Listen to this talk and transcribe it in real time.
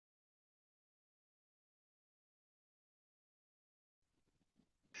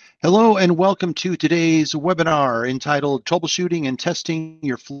Hello and welcome to today's webinar entitled Troubleshooting and Testing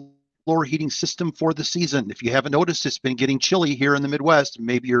Your Floor Heating System for the Season. If you haven't noticed, it's been getting chilly here in the Midwest.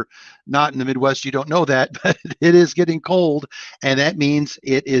 Maybe you're not in the Midwest, you don't know that, but it is getting cold, and that means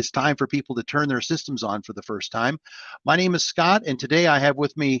it is time for people to turn their systems on for the first time. My name is Scott, and today I have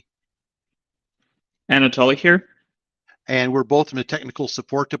with me Anatoly here. and we're both from the technical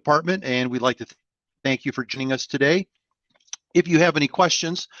support department, and we'd like to thank you for joining us today. If you have any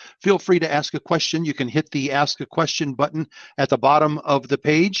questions, feel free to ask a question. You can hit the Ask a Question button at the bottom of the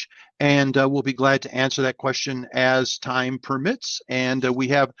page, and we'll be glad to answer that question as time permits. And we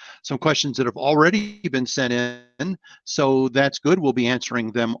have some questions that have already been sent in, so that's good. We'll be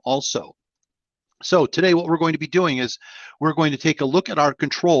answering them also. So today what we're going to be doing is we're going to take a look at our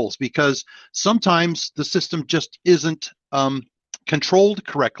controls, because sometimes the system just isn't controlled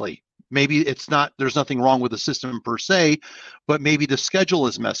correctly. Maybe it's not, there's nothing wrong with the system per se, but maybe the schedule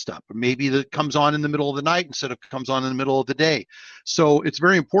is messed up. Maybe it comes on in the middle of the night instead of comes on in the middle of the day. So it's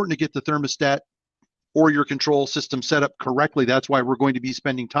very important to get the thermostat or your control system set up correctly. That's why we're going to be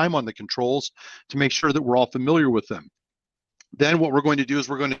spending time on the controls to make sure that we're all familiar with them. Then what we're going to do is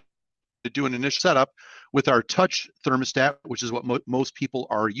we're going to do an initial setup with our touch thermostat, which is what most people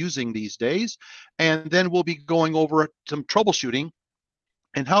are using these days. And then we'll be going over some troubleshooting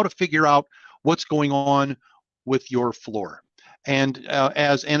and how to figure out what's going on with your floor. And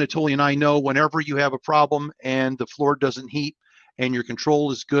as Anatoly and I know, whenever you have a problem and the floor doesn't heat and your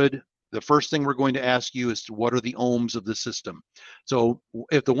control is good, the first thing we're going to ask you is what are the ohms of the system. So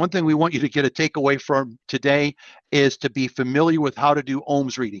if the one thing we want you to get a takeaway from today is to be familiar with how to do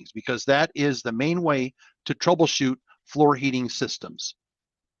ohms readings, because that is the main way to troubleshoot floor heating systems.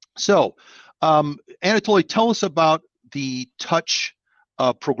 So Anatoly, tell us about the touch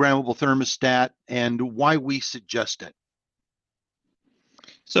programmable thermostat and why we suggest it.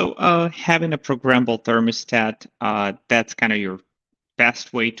 So having a programmable thermostat, that's kind of your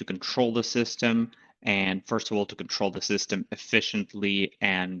best way to control the system. And first of all, to control the system efficiently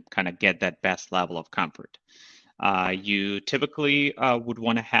and kind of get that best level of comfort. You typically would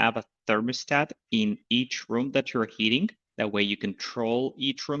want to have a thermostat in each room that you're heating. That way you control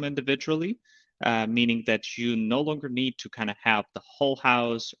each room individually, meaning that you no longer need to kind of have the whole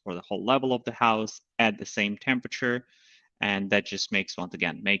house or the whole level of the house at the same temperature. And that just makes, once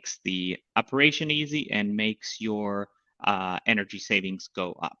again, makes the operation easy and makes your energy savings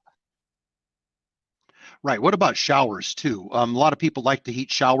go up. Right. What about showers too? A lot of people like to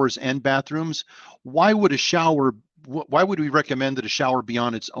heat showers and bathrooms. Why would a shower? Why would we recommend that a shower be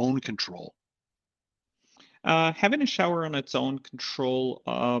on its own control? Having a shower on its own control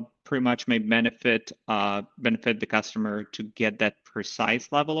pretty much may benefit the customer to get that precise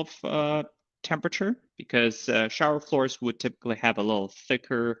level of temperature, because shower floors would typically have a little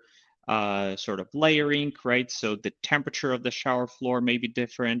thicker sort of layering, right? So the temperature of the shower floor may be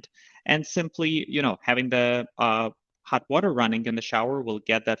different, and simply, having the hot water running in the shower will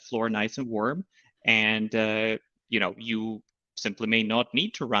get that floor nice and warm, and you simply may not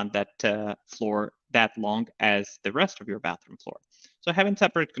need to run that floor that long as the rest of your bathroom floor. So having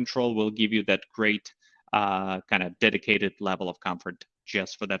separate control will give you that great kind of dedicated level of comfort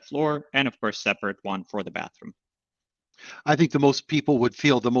just for that floor, and of course separate one for the bathroom. I think the most people would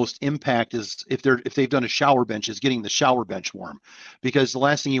feel the most impact is if they've done a shower bench, is getting the shower bench warm, because the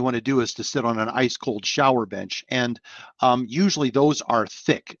last thing you want to do is to sit on an ice cold shower bench, and usually those are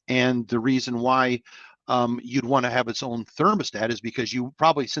thick. And the reason why you'd want to have its own thermostat is because you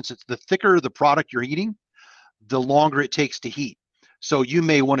probably, since it's the thicker the product you're heating, the longer it takes to heat. So you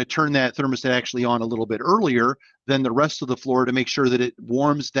may want to turn that thermostat actually on a little bit earlier than the rest of the floor to make sure that it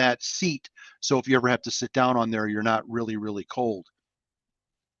warms that seat. So if you ever have to sit down on there, you're not really, really cold.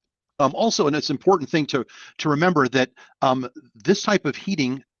 Also, and it's an important thing to remember that this type of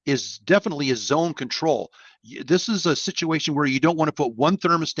heating is definitely a zone control. This is a situation where you don't want to put one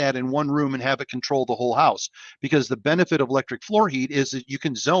thermostat in one room and have it control the whole house, because the benefit of electric floor heat is that you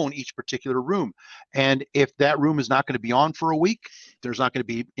can zone each particular room. And if that room is not going to be on for a week, there's not going to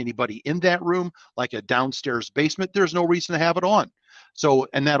be anybody in that room, like a downstairs basement, there's no reason to have it on. So,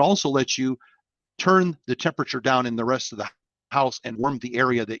 and that also lets you turn the temperature down in the rest of the house and warm the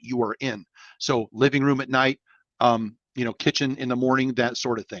area that you are in. So living room at night, kitchen in the morning, that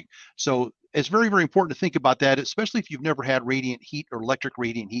sort of thing. So it's very, very important to think about that, especially if you've never had radiant heat or electric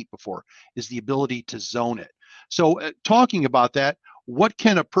radiant heat before, is the ability to zone it. So talking about that, what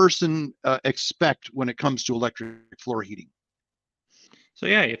can a person expect when it comes to electric floor heating? So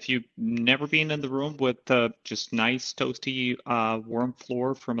yeah, if you've never been in the room with just nice, toasty, warm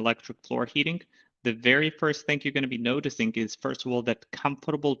floor from electric floor heating, the very first thing you're going to be noticing is, first of all, that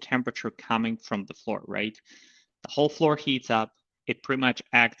comfortable temperature coming from the floor, right? The whole floor heats up. It pretty much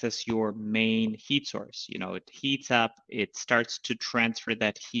acts as your main heat source. You know, it heats up, it starts to transfer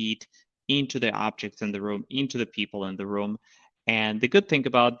that heat into the objects in the room, into the people in the room. And the good thing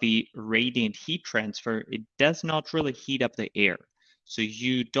about the radiant heat transfer, it does not really heat up the air. So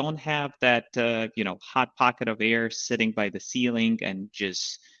you don't have that, hot pocket of air sitting by the ceiling and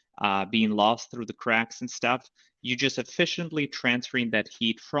just being lost through the cracks and stuff. You just efficiently transferring that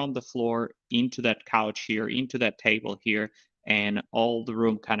heat from the floor into that couch here, into that table here, and all the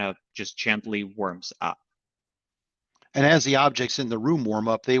room kind of just gently warms up. And as the objects in the room warm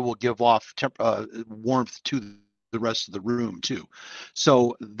up, they will give off warmth to the rest of the room too.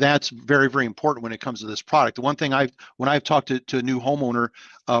 So that's very, very important when it comes to this product. The one thing when I've talked to a new homeowner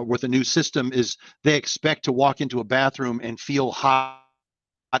with a new system is they expect to walk into a bathroom and feel hot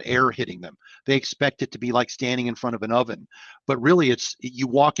air hitting them. They expect it to be like standing in front of an oven, but really you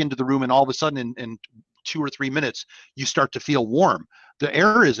walk into the room and all of a sudden in 2 or 3 minutes, you start to feel warm. The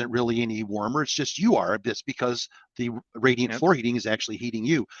air isn't really any warmer. It's just you are. It's because the radiant floor heating is actually heating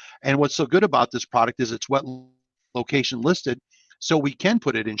you. And what's so good about this product is it's wet location listed, so we can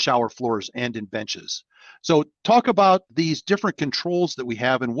put it in shower floors and in benches. So talk about these different controls that we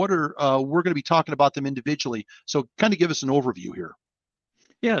have and what are we're going to be talking about them individually. So kind of give us an overview here.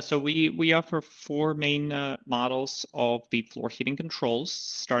 Yeah, so we offer 4 main models of the floor heating controls,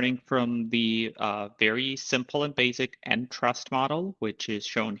 starting from the very simple and basic Entrust model, which is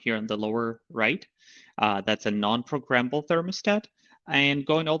shown here in the lower right. That's a non-programmable thermostat, and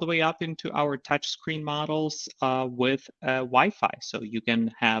going all the way up into our touchscreen models with Wi-Fi. So you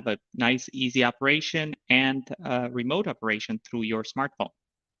can have a nice, easy operation and remote operation through your smartphone.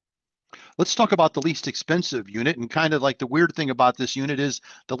 Let's talk about the least expensive unit. And kind of like the weird thing about this unit is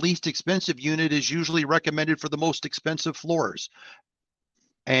the least expensive unit is usually recommended for the most expensive floors.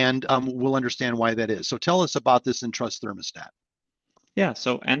 And we'll understand why that is. So tell us about this Entrust thermostat. Yeah,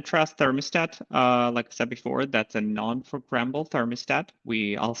 so Entrust thermostat, like I said before, that's a non-programmable thermostat.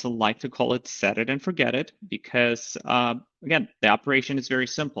 We also like to call it set it and forget it because, again, the operation is very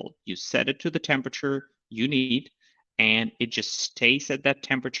simple. You set it to the temperature you need, and it just stays at that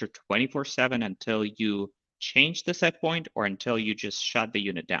temperature 24/7 until you change the set point or until you just shut the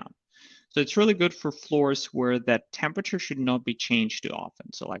unit down. So it's really good for floors where that temperature should not be changed too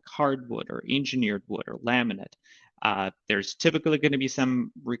often. So like hardwood or engineered wood or laminate. There's typically going to be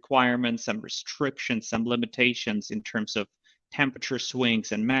some requirements, some restrictions, some limitations in terms of temperature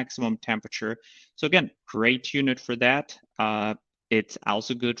swings and maximum temperature. So again, great unit for that. It's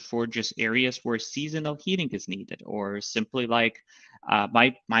also good for just areas where seasonal heating is needed, or simply like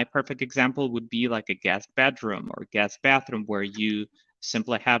my perfect example would be like a guest bedroom or guest bathroom where you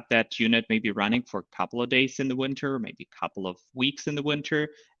simply have that unit maybe running for a couple of days in the winter, maybe a couple of weeks in the winter,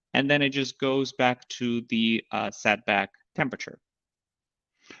 and then it just goes back to the setback temperature.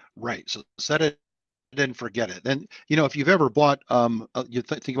 Right. So set it and forget it. Then, if you've ever bought, you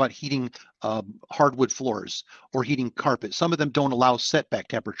think about heating hardwood floors or heating carpet, some of them don't allow setback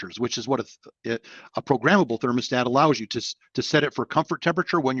temperatures, which is what a programmable thermostat allows you to set it for comfort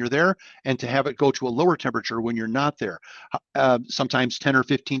temperature when you're there and to have it go to a lower temperature when you're not there, sometimes 10 or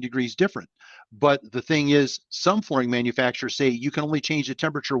 15 degrees different. But the thing is, some flooring manufacturers say you can only change the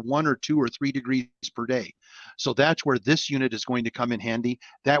temperature 1 or 2 or 3 degrees per day. So that's where this unit is going to come in handy.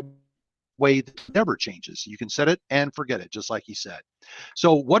 That way it never changes. You can set it and forget it, just like he said.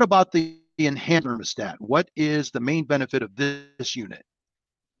 So what about the enhanced thermostat? What is the main benefit of this unit?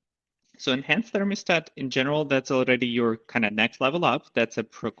 So enhanced thermostat in general, that's already your kind of next level up. That's a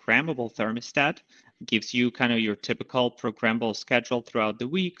programmable thermostat. Gives you kind of your typical programmable schedule throughout the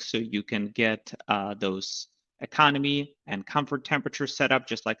week, so you can get those economy and comfort temperature set up,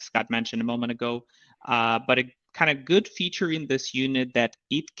 just like Scott mentioned a moment ago. But a kind of good feature in this unit that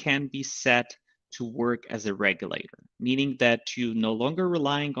it can be set to work as a regulator, meaning that you no longer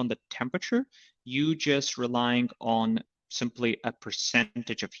relying on the temperature, you just relying on simply a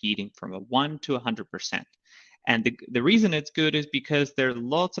percentage of heating from a 1 to 100%. And the reason it's good is because there are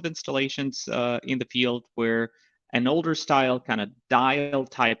lots of installations in the field where an older style kind of dial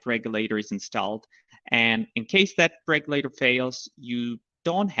type regulator is installed. And in case that regulator fails, you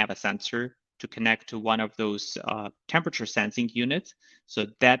don't have a sensor to connect to one of those temperature sensing units. So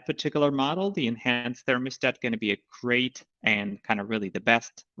that particular model, the enhanced thermostat, going to be a great and kind of really the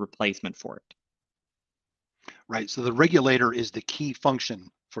best replacement for it. Right. So the regulator is the key function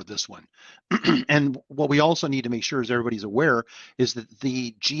for this one. And what we also need to make sure is everybody's aware is that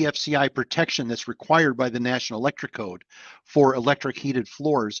the GFCI protection that's required by the National Electric Code for electric heated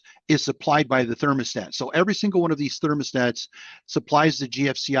floors is supplied by the thermostat. So every single one of these thermostats supplies the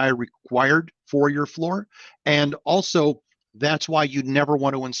GFCI required for your floor. And also, that's why you never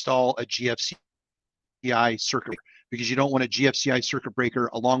want to install a GFCI circuit breaker, because you don't want a GFCI circuit breaker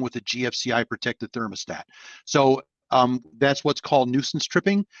along with a GFCI protected thermostat. So that's what's called nuisance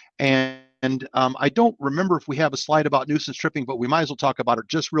tripping. And I don't remember if we have a slide about nuisance tripping, but we might as well talk about it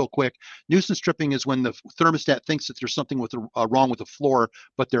just real quick. Nuisance tripping is when the thermostat thinks that there's something wrong with the floor,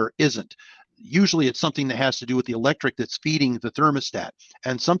 but there isn't. Usually it's something that has to do with the electric that's feeding the thermostat.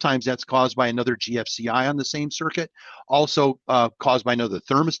 And sometimes that's caused by another GFCI on the same circuit, also caused by another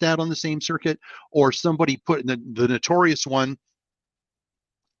thermostat on the same circuit, or somebody put the notorious one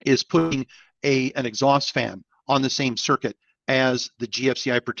is putting an exhaust fan on the same circuit as the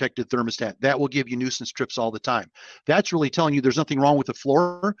GFCI protected thermostat. That will give you nuisance trips all the time. That's really telling you there's nothing wrong with the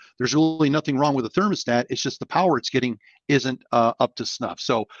floor. There's really nothing wrong with the thermostat. It's just the power it's getting isn't up to snuff.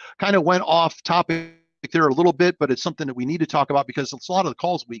 So kind of went off topic there a little bit, but it's something that we need to talk about because it's a lot of the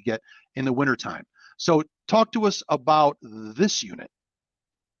calls we get in the wintertime. So talk to us about this unit.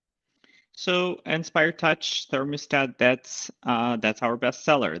 So Inspire Touch thermostat, that's our best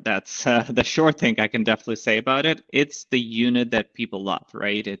seller. That's the short thing I can definitely say about it. It's the unit that people love,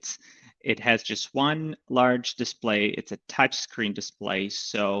 right? It has just one large display. It's a touch screen display,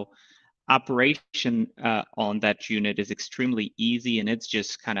 so operation on that unit is extremely easy, and it's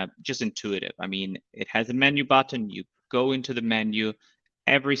just just intuitive. I mean, it has a menu button. You go into the menu.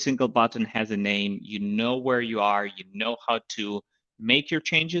 Every single button has a name. You know where you are. You know how to make your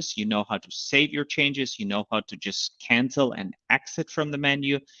changes, you know how to save your changes, you know how to just cancel and exit from the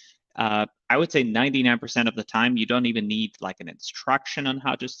menu. I would say 99% of the time, you don't even need like an instruction on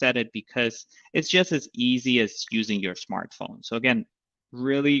how to set it because it's just as easy as using your smartphone. So again,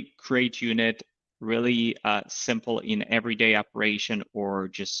 really great unit, really simple in everyday operation or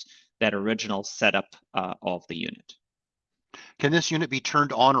just that original setup of the unit. Can this unit be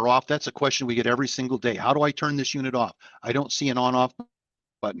turned on or off? That's a question we get every single day. How do I turn this unit off? I don't see an on-off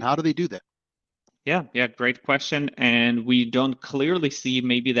button. How do they do that? Yeah, great question. And we don't clearly see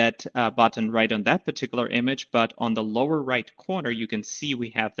maybe that button right on that particular image, but on the lower right corner, you can see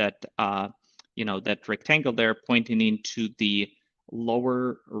we have that, that rectangle there pointing into the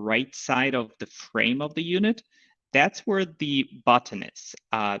lower right side of the frame of the unit. That's where the button is.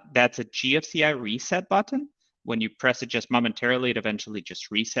 That's a GFCI reset button. When you press it just momentarily, it eventually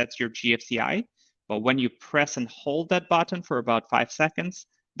just resets your GFCI. But when you press and hold that button for about 5 seconds,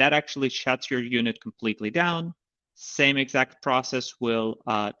 that actually shuts your unit completely down. Same exact process will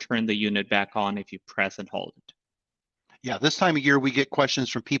turn the unit back on if you press and hold it. Yeah, this time of year, we get questions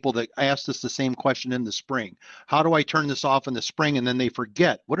from people that asked us the same question in the spring. How do I turn this off in the spring? And then they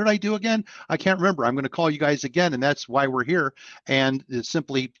forget. What did I do again? I can't remember. I'm going to call you guys again, and that's why we're here. And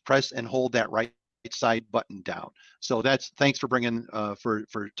simply press and hold that right side button down. So thanks for bringing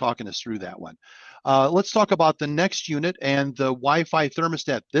for talking us through that one. Let's talk about the next unit and the Wi-Fi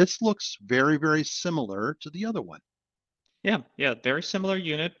thermostat. This looks very, very similar to the other one. Yeah, very similar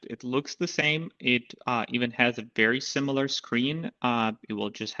unit. It looks the same. It even has a very similar screen. It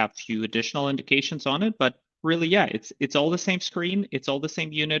will just have few additional indications on it, but really, yeah, it's all the same screen. It's all the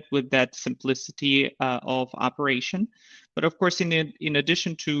same unit with that simplicity of operation. But of course, in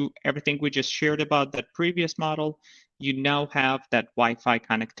addition to everything we just shared about that previous model, you now have that Wi-Fi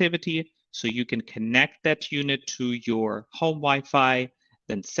connectivity, so you can connect that unit to your home Wi-Fi,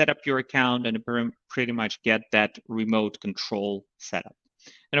 then set up your account and pretty much get that remote control setup.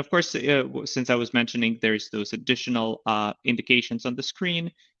 And of course, since I was mentioning there's those additional indications on the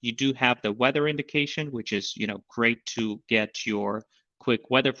screen, you do have the weather indication, which is great to get your quick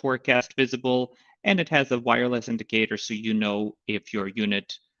weather forecast visible, and it has a wireless indicator, so you know if your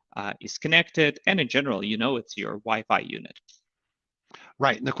unit is connected, and in general, it's your Wi-Fi unit.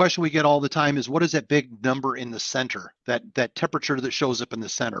 Right. And the question we get all the time is, what is that big number in the center, that temperature that shows up in the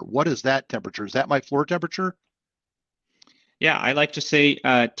center? What is that temperature? Is that my floor temperature? Yeah, I like to say,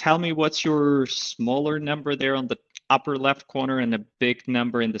 tell me what's your smaller number there on the upper left corner and a big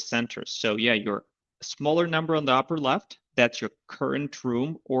number in the center. So yeah, your smaller number on the upper left, that's your current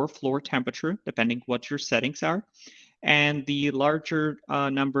room or floor temperature, depending what your settings are. And the larger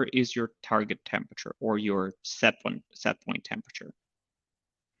number is your target temperature or your set point temperature.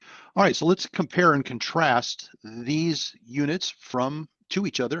 All right, so let's compare and contrast these units to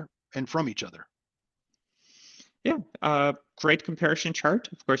each other and from each other. Yeah, great comparison chart.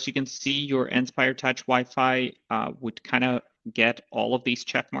 Of course, you can see your Inspire Touch Wi-Fi would kind of get all of these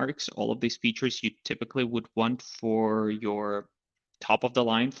check marks, all of these features you typically would want for your top of the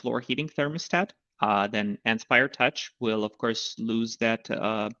line floor heating thermostat, then Inspire Touch will of course lose that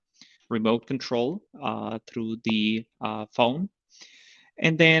remote control through the phone.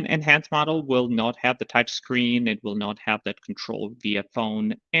 And then Enhanced model will not have the touch screen. It will not have that control via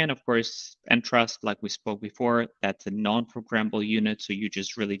phone. And of course, Entrust, like we spoke before, that's a non-programmable unit. So you're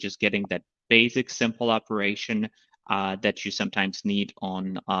just really just getting that basic, simple operation that you sometimes need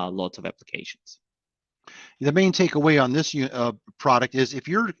on lots of applications. The main takeaway on this product is if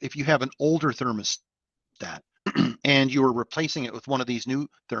you have an older thermostat and you are replacing it with one of these new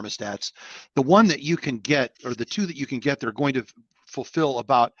thermostats, the one that you can get, or the two that you can get, they're going to fulfill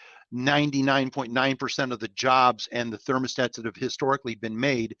about 99.9% of the jobs and the thermostats that have historically been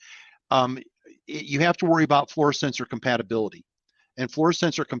made. You have to worry about floor sensor compatibility. And floor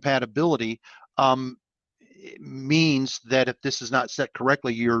sensor compatibility means that if this is not set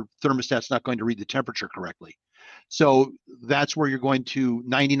correctly, your thermostat's not going to read the temperature correctly. So that's where you're going to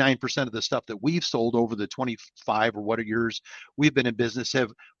 99% of the stuff that we've sold over the 25 or what years we've been in business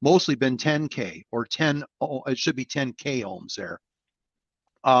have mostly been 10K or 10, it should be 10K ohms there.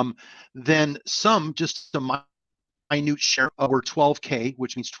 Then some, just a minute share, were 12K,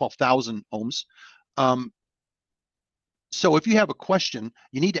 which means 12,000 ohms. So if you have a question,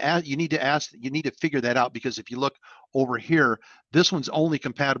 you need to figure that out, because if you look over here, this one's only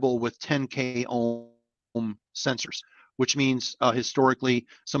compatible with 10K ohm sensors, which means historically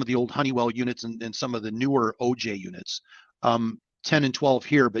some of the old Honeywell units and some of the newer OJ units, 10 and 12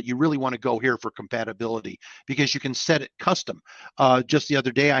 here, but you really want to go here for compatibility because you can set it custom. Just the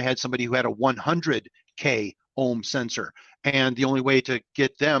other day, I had somebody who had a 100K ohm sensor, and the only way to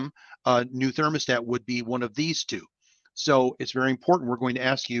get them a new thermostat would be one of these two. So it's very important. We're going to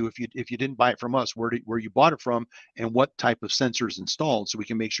ask you, if you didn't buy it from us, where you bought it from and what type of sensors installed, so we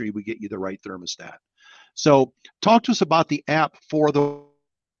can make sure we get you the right thermostat. So talk to us about the app for the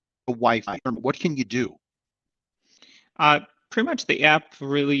Wi-Fi. What can you do? Pretty much the app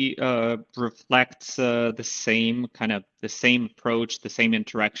really reflects the same approach, the same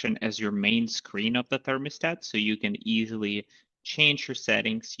interaction as your main screen of the thermostat. So you can easily change your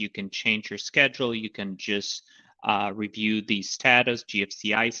settings, you can change your schedule, you can just review the status,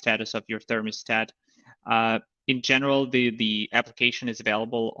 GFCI status of your thermostat. In general, the application is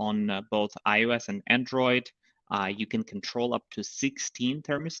available on both iOS and Android. You can control up to 16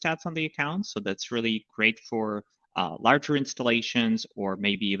 thermostats on the account, so that's really great for larger installations, or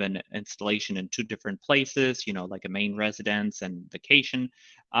maybe even installation in two different places, like a main residence and vacation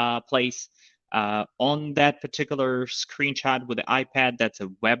place. On that particular screenshot with the iPad, that's a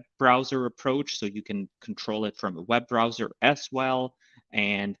web browser approach, so you can control it from a web browser as well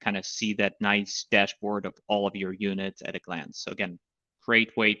and kind of see that nice dashboard of all of your units at a glance. So again,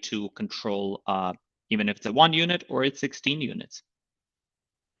 great way to control even if it's a 1 unit or it's 16 units.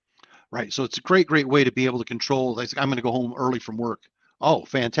 Right. So it's a great way to be able to control. Like, I'm going to go home early from work. Oh,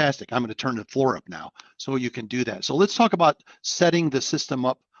 fantastic. I'm going to turn the floor up now. So you can do that. So let's talk about setting the system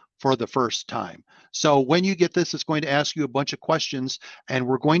up for the first time. So when you get this, it's going to ask you a bunch of questions, and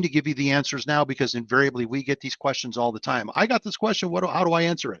we're going to give you the answers now, because invariably we get these questions all the time. I got this question. How do I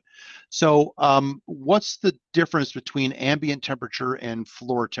answer it? So what's the difference between ambient temperature and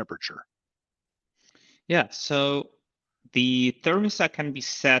floor temperature? Yeah, so the thermostat can be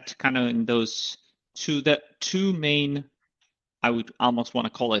set kind of in those two main, I would almost want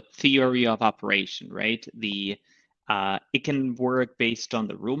to call it theory of operation, right? It can work based on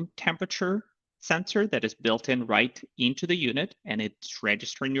the room temperature sensor that is built in right into the unit, and it's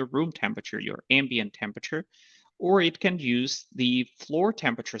registering your room temperature, your ambient temperature, or it can use the floor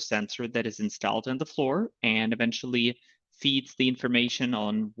temperature sensor that is installed in the floor and eventually feeds the information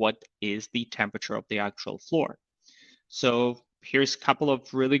on what is the temperature of the actual floor. So here's a couple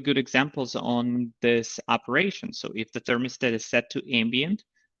of really good examples on this operation. So if the thermostat is set to ambient,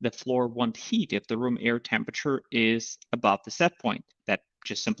 the floor won't heat if the room air temperature is above the set point. That's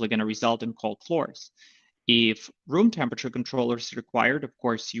just simply going to result in cold floors. If room temperature controller is required, of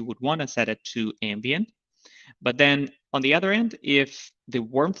course, you would want to set it to ambient. But then on the other end, if the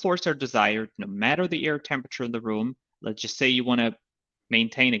warm floors are desired, no matter the air temperature in the room, let's just say you want to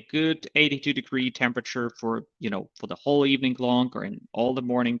maintain a good 82-degree temperature for the whole evening long or in all the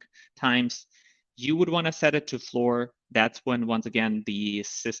morning times, you would want to set it to floor. That's when, once again, the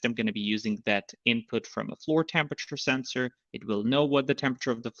system going to be using that input from a floor temperature sensor. It will know what the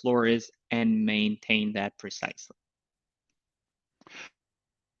temperature of the floor is and maintain that precisely.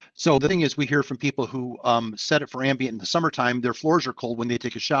 So the thing is, we hear from people who set it for ambient in the summertime, their floors are cold when they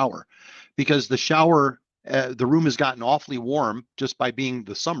take a shower, because the shower the room has gotten awfully warm just by being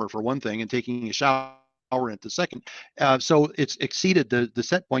the summer for one thing and taking a shower at the second. So it's exceeded the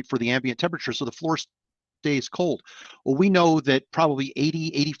set point for the ambient temperature. So the floor stays cold. Well, we know that probably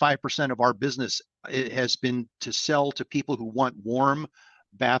 85% of our business has been to sell to people who want warm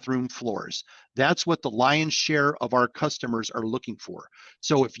bathroom floors. That's what the lion's share of our customers are looking for.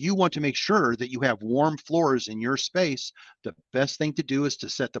 So if you want to make sure that you have warm floors in your space, the best thing to do is to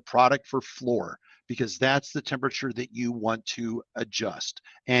set the product for floor, because that's the temperature that you want to adjust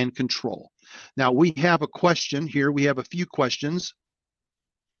and control. Now we have a question here. We have a few questions.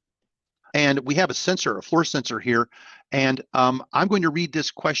 And we have a sensor, a floor sensor here. And I'm going to read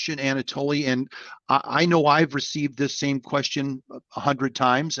this question, Anatoly. And I know I've received this same question 100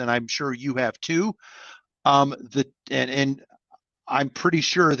 times, and I'm sure you have too. And I'm pretty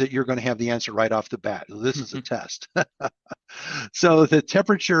sure that you're going to have the answer right off the bat. This is a test. So the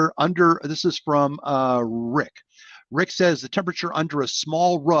temperature under, this is from Rick. Rick says the temperature under a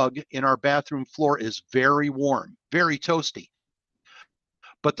small rug in our bathroom floor is very warm, very toasty.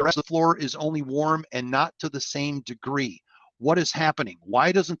 But the rest of the floor is only warm and not to the same degree. What is happening?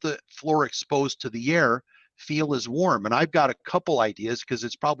 Why doesn't the floor exposed to the air feel as warm? And I've got a couple ideas, because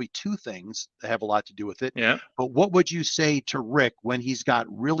it's probably two things that have a lot to do with it. Yeah. But what would you say to Rick when he's got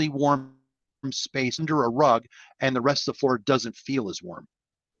really warm space under a rug and the rest of the floor doesn't feel as warm?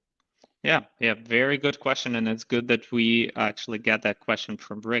 Yeah, very good question. And it's good that we actually get that question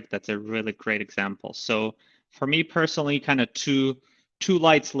from Rick. That's a really great example. So for me personally, kind of two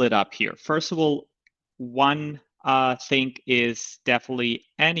lights lit up here. First of all, one thing is definitely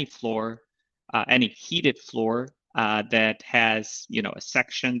any floor, any heated floor that has, a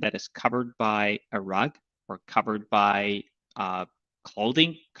section that is covered by a rug or covered by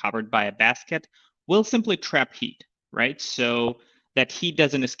clothing, covered by a basket, will simply trap heat, right? So that heat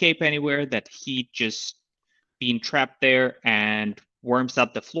doesn't escape anywhere, that heat just being trapped there and warms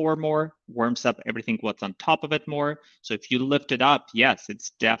up the floor more, warms up everything what's on top of it more. So if you lift it up, yes,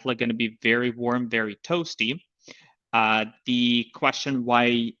 it's definitely going to be very warm, very toasty. The question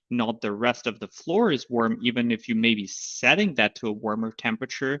why not the rest of the floor is warm, even if you may be setting that to a warmer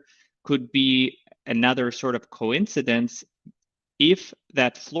temperature, could be another sort of coincidence if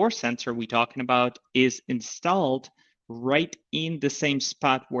that floor sensor we're talking about is installed right in the same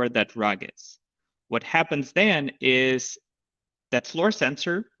spot where that rug is. What happens then is that floor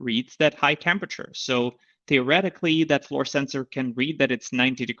sensor reads that high temperature. So theoretically, that floor sensor can read that it's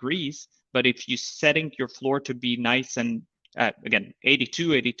 90 degrees, but if you're setting your floor to be nice and, again,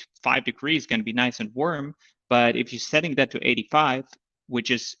 82, 85 degrees going to be nice and warm, but if you're setting that to 85,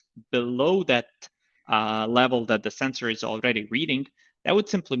 which is below that level that the sensor is already reading, that would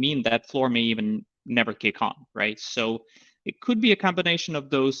simply mean that floor may even never kick on, right? So it could be a combination of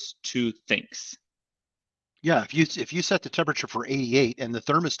those two things. Yeah, if you set the temperature for 88 and the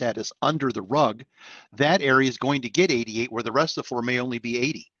thermostat is under the rug, that area is going to get 88 where the rest of the floor may only be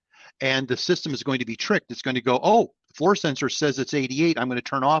 80. And the system is going to be tricked. It's going to go, oh, the floor sensor says it's 88. I'm going to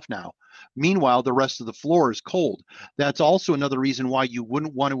turn off now. Meanwhile, the rest of the floor is cold. That's also another reason why you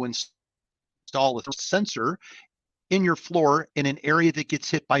wouldn't want to install a sensor in your floor in an area that gets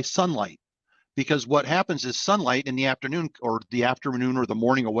hit by sunlight. Because what happens is sunlight in the afternoon or the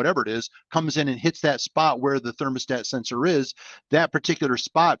morning or whatever it is comes in and hits that spot where the thermostat sensor is. That particular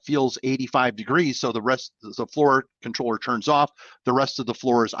spot feels 85 degrees. So the rest of the floor controller turns off. The rest of the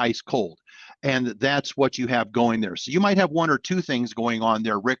floor is ice cold. And that's what you have going there. So you might have one or two things going on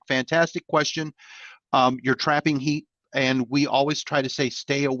there, Rick. Fantastic question. You're trapping heat. And we always try to say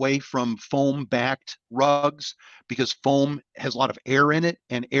stay away from foam-backed rugs because foam has a lot of air in it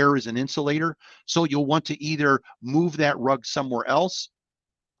and air is an insulator. So you'll want to either move that rug somewhere else,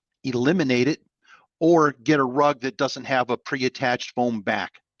 eliminate it, or get a rug that doesn't have a pre-attached foam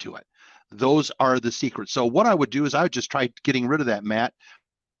back to it. Those are the secrets. So what I would do is I would just try getting rid of that, Matt.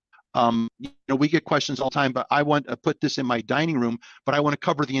 We get questions all the time, but I want to put this in my dining room, but I want to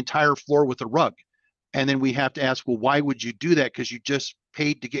cover the entire floor with a rug. And then we have to ask, well, why would you do that? Because you just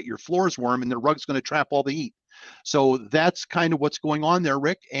paid to get your floors warm and the rug's going to trap all the heat. So that's kind of what's going on there,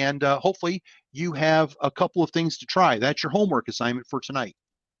 Rick. And hopefully you have a couple of things to try. That's your homework assignment for tonight.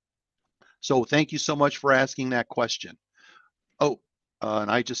 So thank you so much for asking that question. Oh,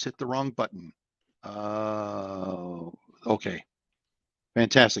 and I just hit the wrong button. Okay.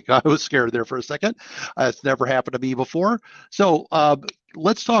 Fantastic. I was scared there for a second. It's never happened to me before. So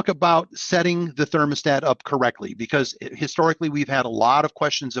let's talk about setting the thermostat up correctly, because historically we've had a lot of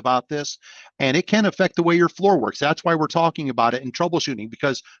questions about this and it can affect the way your floor works. That's why we're talking about it in troubleshooting,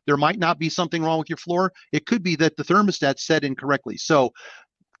 because there might not be something wrong with your floor. It could be that the thermostat's set incorrectly. So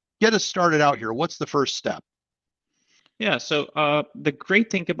get us started out here. What's the first step? Yeah, so the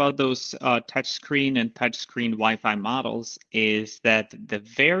great thing about those touchscreen and touchscreen Wi-Fi models is that the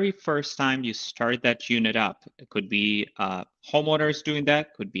very first time you start that unit up, it could be homeowners doing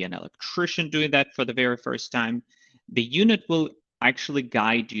that, could be an electrician doing that for the very first time. The unit will actually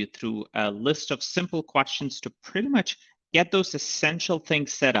guide you through a list of simple questions to pretty much get those essential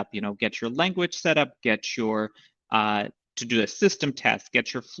things set up. You know, get your language set up, get your to do a system test,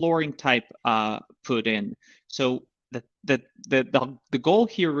 get your flooring type put in. So the goal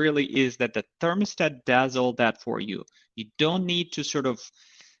here really is that the thermostat does all that for you. You don't need to sort of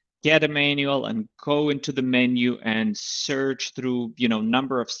get a manual and go into the menu and search through, you know,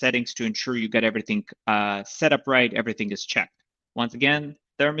 number of settings to ensure you get everything set up right, everything is checked. Once again,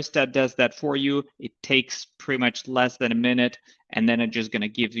 thermostat does that for you. It takes pretty much less than a minute, and then it's just going to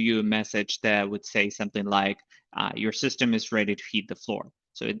give you a message that would say something like, your system is ready to heat the floor.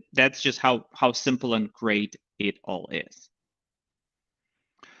 So that's just how simple and great it all is.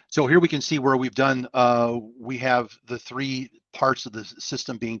 So here we can see where we've done, we have the three parts of the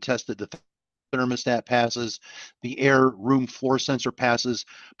system being tested. The thermostat passes, the air, room, floor sensor passes,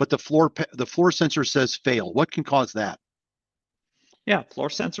 but the floor sensor says fail. What can cause that? Yeah, floor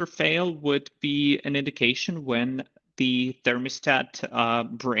sensor fail would be an indication when the thermostat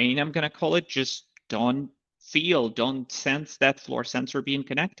brain, I'm going to call it, just don't sense that floor sensor being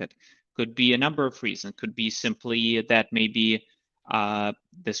connected. Could be a number of reasons. Could be simply that maybe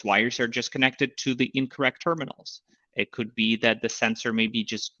these wires are just connected to the incorrect terminals. It could be that the sensor may be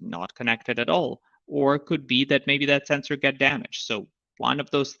just not connected at all, or it could be that maybe that sensor got damaged. So one of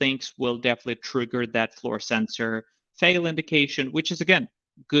those things will definitely trigger that floor sensor fail indication, which is, again,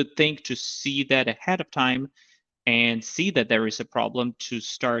 good thing to see that ahead of time and see that there is a problem to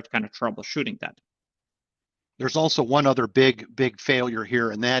start kind of troubleshooting that. There's also one other big failure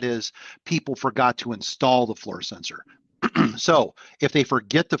here, and that is people forgot to install the floor sensor. So if they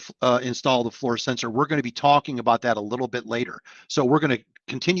forget to install the floor sensor, we're going to be talking about that a little bit later. So we're going to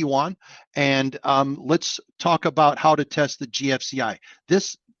continue on, and let's talk about how to test the GFCI.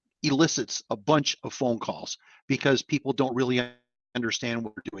 This elicits a bunch of phone calls because people don't really understand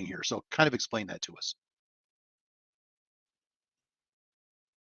what we're doing here. So kind of explain that to us.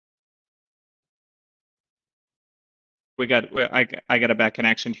 I got a bad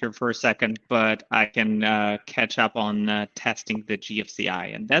connection here for a second, but I can catch up on testing the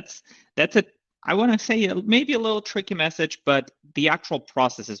GFCI, and that's a, I want to say, maybe a little tricky message, but the actual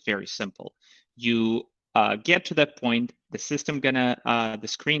process is very simple. You get to that point, the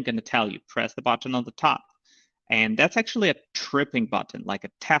screen gonna tell you press the button on the top, and that's actually a tripping button, like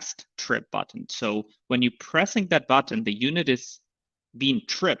a test trip button. So when you're pressing that button, the unit is being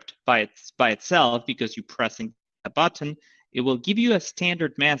tripped by itself because you're pressing a button. It will give you a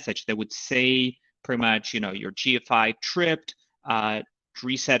standard message that would say pretty much, you know, your GFI tripped,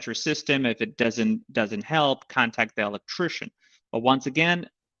 reset your system. If it doesn't help, contact the electrician. But once again,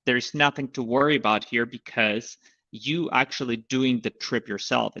 there's nothing to worry about here because you actually doing the trip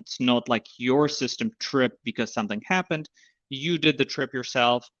yourself. It's not like your system tripped because something happened. You did the trip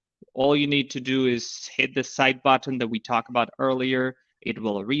yourself. All you need to do is hit the side button that we talked about earlier. It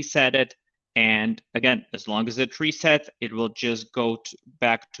will reset it. And again, as long as it resets, it will just go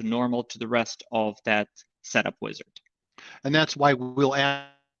back to normal to the rest of that setup wizard. And that's why we'll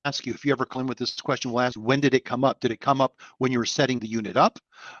ask you, if you ever come in with this question, we'll ask, when did it come up? Did it come up when you were setting the unit up?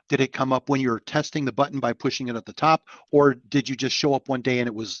 Did it come up when you were testing the button by pushing it at the top? Or did you just show up one day and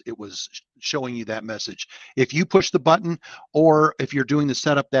it was showing you that message? If you push the button or if you're doing the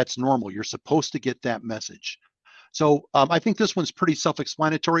setup, that's normal. You're supposed to get that message. So I think this one's pretty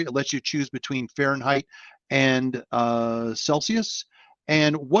self-explanatory. It lets you choose between Fahrenheit and Celsius.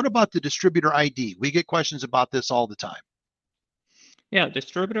 And what about the distributor ID? We get questions about this all the time. Yeah,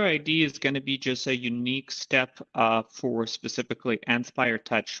 distributor ID is going to be just a unique step for specifically Nspire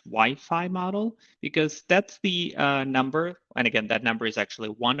Touch Wi-Fi model, because that's the number. And again, that number is actually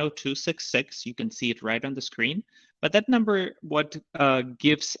 10266. You can see it right on the screen. But that number, what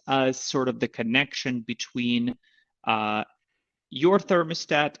gives us sort of the connection between your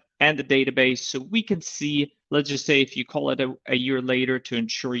thermostat and the database, so we can see, let's just say if you call it a year later to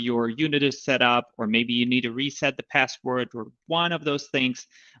ensure your unit is set up, or maybe you need to reset the password or one of those things,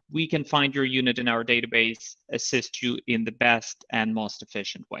 we can find your unit in our database, assist you in the best and most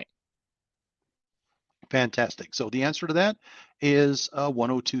efficient way. Fantastic. So the answer to that is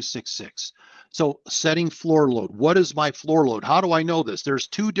 10266. So setting floor load. What is my floor load? How do I know this? There's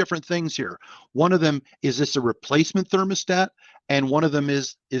two different things here. One of them, is this a replacement thermostat? And one of them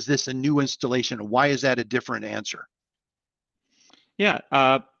is this a new installation? Why is that a different answer? Yeah,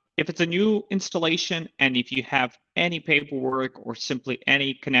 if it's a new installation and if you have any paperwork or simply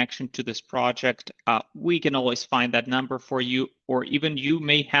any connection to this project, we can always find that number for you, or even you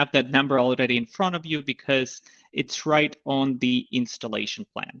may have that number already in front of you because it's right on the installation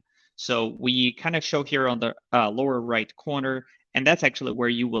plan. So we kind of show here on the lower right corner, and that's actually where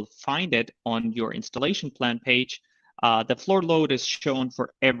you will find it on your installation plan page. The floor load is shown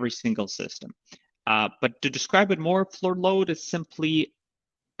for every single system. But to describe it more, floor load is simply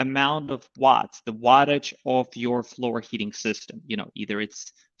amount of watts, the wattage of your floor heating system. Either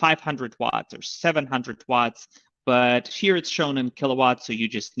it's 500 watts or 700 watts, but here it's shown in kilowatts, so you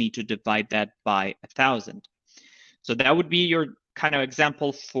just need to divide that by 1,000. So that would be your kind of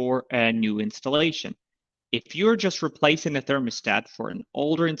example for a new installation. If you're just replacing a thermostat for an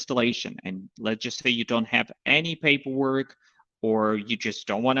older installation, and let's just say you don't have any paperwork or you just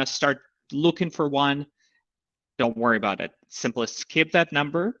don't want to start looking for one, don't worry about it. Simply skip that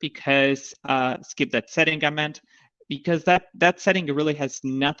number because skip that setting I meant, because that setting really has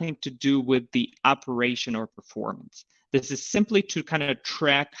nothing to do with the operation or performance. This is simply to kind of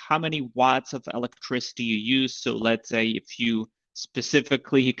track how many watts of electricity you use. So let's say if you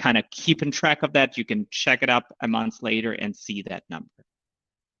specifically kind of keeping track of that, you can check it up a month later and see that number.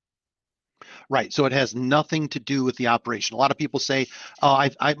 Right. So it has nothing to do with the operation. A lot of people say, oh,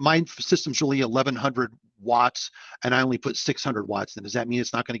 my system's really 1,100 watts and I only put 600 watts. Then does that mean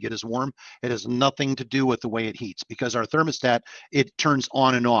it's not going to get as warm? It has nothing to do with the way it heats, because our thermostat, it turns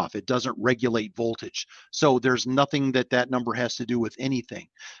on and off. It doesn't regulate voltage. So there's nothing that number has to do with anything.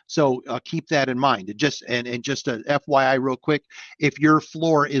 So keep that in mind. And just a FYI real quick, if your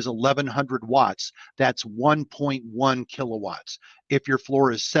floor is 1,100 watts, that's 1.1 kilowatts. If your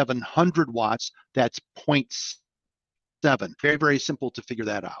floor is 700 watts, that's 0.7. Very, very simple to figure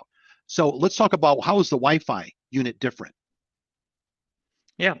that out. So let's talk about, how is the Wi-Fi unit different?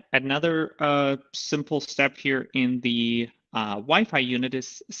 Yeah, another simple step here in the Wi-Fi unit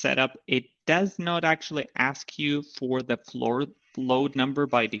is set up. It does not actually ask you for the floor load number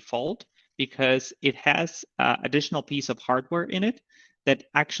by default, because it has additional piece of hardware in it that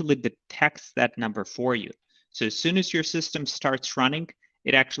actually detects that number for you. So as soon as your system starts running,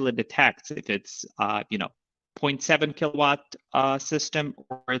 it actually detects if it's 0.7 kilowatt system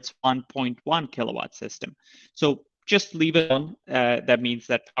or it's 1.1 kilowatt system. So just leave it on. That means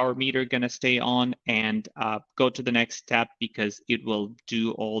that power meter going to stay on, and go to the next step because it will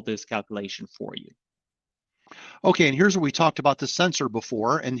do all this calculation for you. Okay, and here's where we talked about the sensor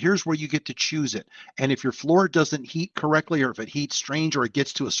before, and here's where you get to choose it. And if your floor doesn't heat correctly, or if it heats strange, or it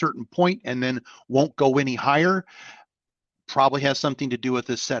gets to a certain point and then won't go any higher, probably has something to do with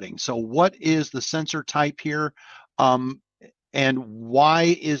this setting. So what is the sensor type here? And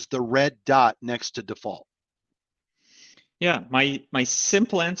why is the red dot next to default? Yeah, my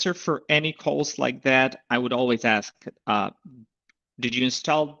simple answer for any calls like that, I would always ask, did you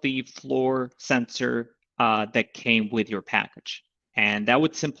install the floor sensor that came with your package? And that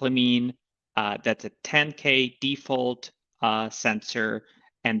would simply mean that's a 10K default sensor,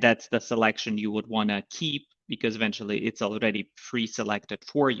 and that's the selection you would want to keep because eventually it's already pre-selected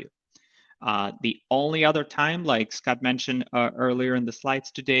for you. The only other time, like Scott mentioned earlier in the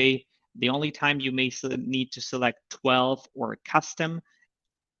slides today, the only time you may need to select 12 or custom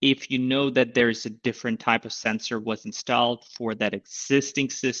if you know that there's a different type of sensor was installed for that existing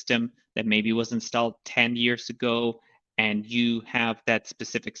system that maybe was installed 10 years ago, and you have that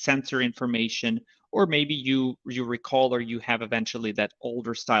specific sensor information, or maybe you recall, or you have eventually that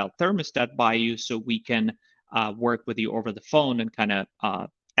older style thermostat by you, so we can work with you over the phone and kind of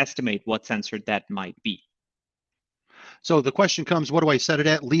estimate what sensor that might be. So the question comes, what do I set it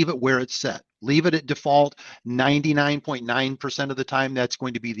at? Leave it where it's set. Leave it at default. 99.9% of the time, that's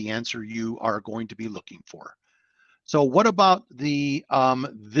going to be the answer you are going to be looking for. So what about the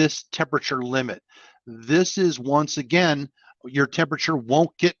this temperature limit? This is, once again, your temperature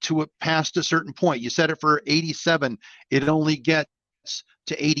won't get to it past a certain point. You set it for 87, it only gets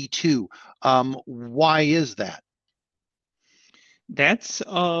to 82. Why is that? That's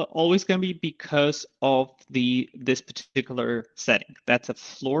always going to be because of this particular setting. That's a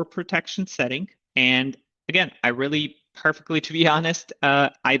floor protection setting. And again, I really perfectly, to be honest,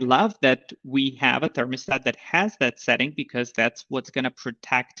 I love that we have a thermostat that has that setting, because that's what's going to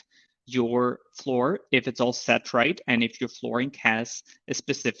protect your floor if it's all set right, and if your flooring has a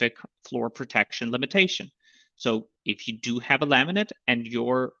specific floor protection limitation. So if you do have a laminate and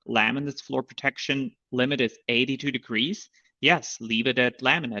your laminate's floor protection limit is 82 degrees, yes, leave it at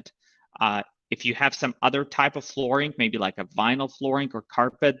laminate. If you have some other type of flooring, maybe like a vinyl flooring or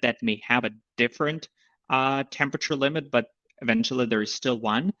carpet that may have a different temperature limit, but eventually there is still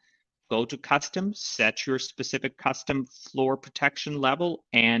one, go to custom, set your specific custom floor protection level,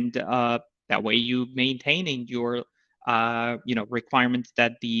 and that way you maintaining your requirements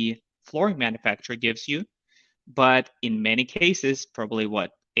that the flooring manufacturer gives you. But in many cases, probably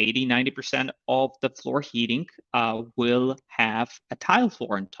 80-90% of the floor heating will have a tile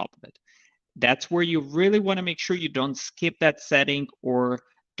floor on top of it. That's where you really want to make sure you don't skip that setting or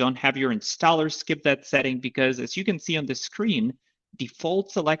don't have your installer skip that setting, because as you can see on the screen,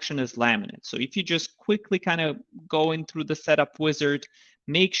 default selection is laminate. So if you just quickly kind of going through the setup wizard,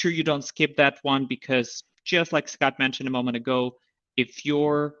 make sure you don't skip that one, because just like Scott mentioned a moment ago, if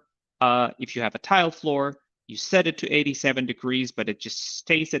you have a tile floor, you set it to 87 degrees, but it just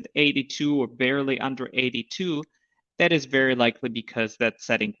stays at 82 or barely under 82, that is very likely because that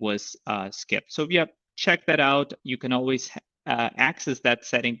setting was skipped. So yeah, check that out. You can always access that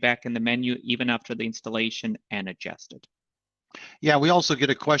setting back in the menu even after the installation and adjust it. Yeah, we also get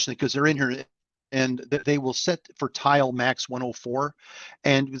a question because they're in here and they will set for tile max 104,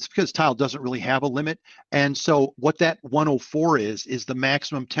 and it's because tile doesn't really have a limit. And so what that 104 is the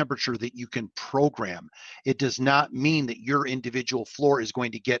maximum temperature that you can program. It does not mean that your individual floor is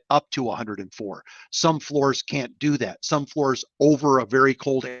going to get up to 104. Some floors can't do that. Some floors over a very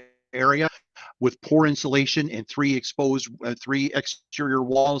cold area with poor insulation and three exterior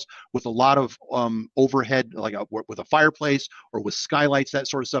walls with a lot of overhead, like with a fireplace or with skylights, that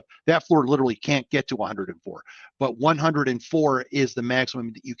sort of stuff, that floor literally can't get to 104. But 104 is the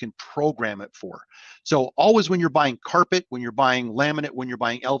maximum that you can program it for. So always when you're buying carpet, when you're buying laminate, when you're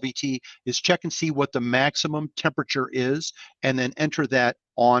buying LVT, is check and see what the maximum temperature is, and then enter that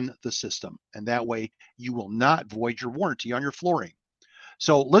on the system. And that way you will not void your warranty on your flooring.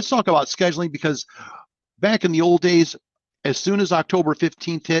 So let's talk about scheduling, because back in the old days, as soon as October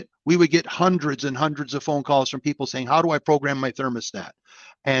 15th hit, we would get hundreds and hundreds of phone calls from people saying, how do I program my thermostat?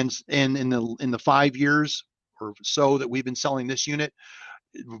 And in the 5 years or so that we've been selling this unit,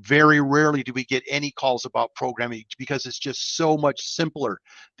 very rarely do we get any calls about programming, because it's just so much simpler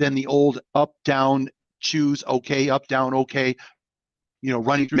than the old up, down, choose, okay, up, down, okay,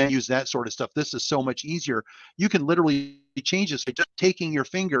 running through menus, that sort of stuff. This is so much easier. You can literally change this by just taking your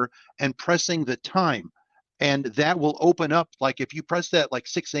finger and pressing the time. And that will open up, like if you press that like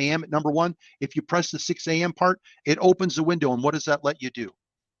 6 a.m. at number one, if you press the 6 a.m. part, it opens the window. And what does that let you do?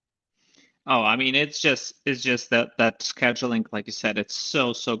 Oh, I mean, it's just that scheduling, like you said, it's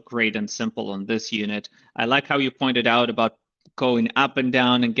so great and simple on this unit. I like how you pointed out about going up and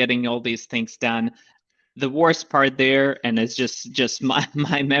down and getting all these things done. The worst part there, and it's just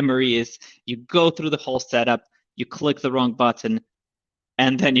my memory, is you go through the whole setup, you click the wrong button,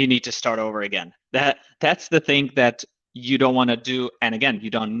 and then you need to start over again. That's the thing that you don't want to do. And again,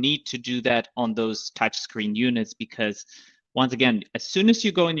 you don't need to do that on those touchscreen units, because once again, as soon as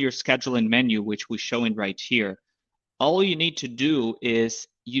you go into your scheduling menu, which we're showing right here, all you need to do is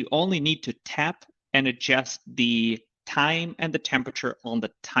you only need to tap and adjust the time and the temperature on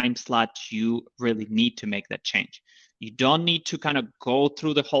the time slot you really need to make that change. You don't need to kind of go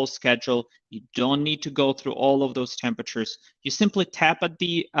through the whole schedule. You don't need to go through all of those temperatures. You simply tap at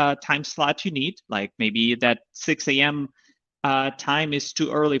the time slot you need, like maybe that 6 a.m. Time is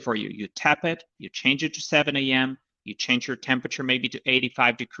too early for you. You tap it, you change it to 7 a.m., you change your temperature maybe to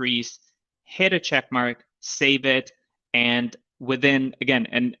 85 degrees, hit a check mark, save it, and within,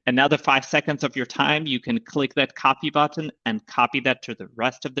 again, another 5 seconds of your time, you can click that copy button and copy that to the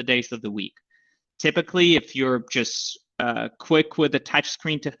rest of the days of the week. Typically, if you're just quick with the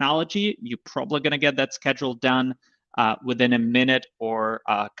touchscreen technology, you're probably going to get that schedule done within a minute or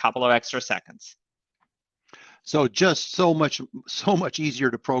a couple of extra seconds. So just so much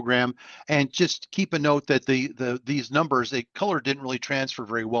easier to program. And just keep a note that these numbers, the color didn't really transfer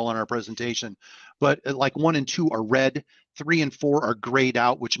very well on our presentation, but like 1 and 2 are red, 3 and 4 are grayed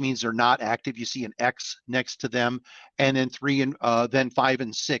out, which means they're not active. You see an X next to them, and then then 5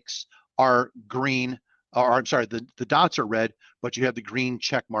 and 6 are green. Or I'm sorry, the dots are red, but you have the green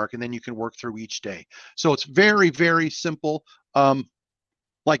check mark, and then you can work through each day. So it's very, very simple,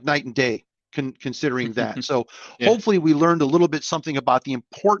 like night and day. Considering that. So yeah. Hopefully we learned a little bit something about the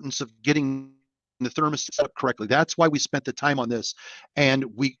importance of getting the thermostat set up correctly. That's why we spent the time on this. And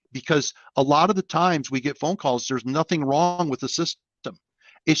because a lot of the times we get phone calls, there's nothing wrong with the system.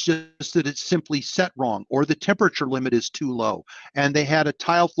 It's just that it's simply set wrong, or the temperature limit is too low. And they had a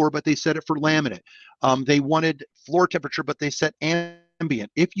tile floor, but they set it for laminate. They wanted floor temperature, but they set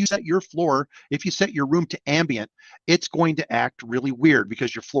ambient. If you set your room to ambient, it's going to act really weird,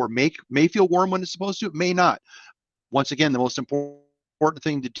 because your floor may feel warm when it's supposed to, it may not. Once again, the most important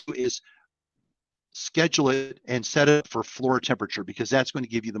thing to do is schedule it and set it for floor temperature, because that's going to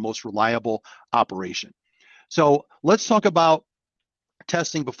give you the most reliable operation. So let's talk about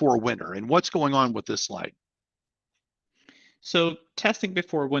testing before winter and what's going on with this slide. So testing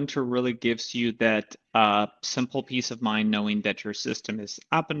before winter really gives you that simple peace of mind, knowing that your system is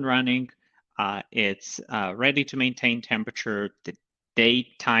up and running, it's ready to maintain temperature, the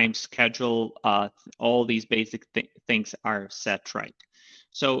date, time, schedule, all these basic things are set right.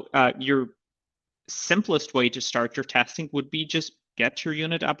 So your simplest way to start your testing would be just get your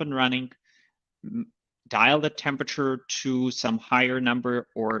unit up and running, dial the temperature to some higher number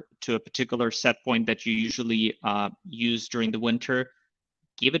or to a particular set point that you usually use during the winter.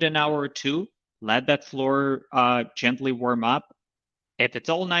 Give it an hour or two, let that floor gently warm up. If it's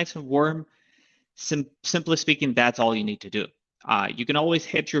all nice and warm, simply speaking, that's all you need to do. You can always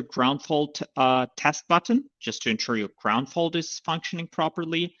hit your ground fault test button just to ensure your ground fault is functioning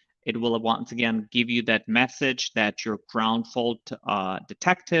properly. It will once again give you that message that your ground fault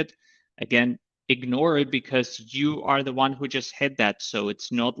detected. Again, ignore it because you are the one who just hit that. So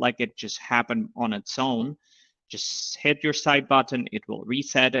it's not like it just happened on its own. Just hit your side button, it will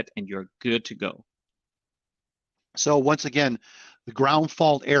reset it, and you're good to go. So once again, the ground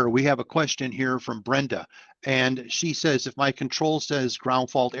fault error, we have a question here from Brenda, and she says, if my control says ground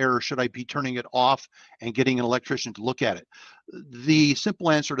fault error, should I be turning it off and getting an electrician to look at it? The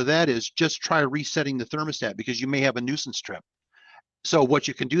simple answer to that is just try resetting the thermostat, because you may have a nuisance trip. So what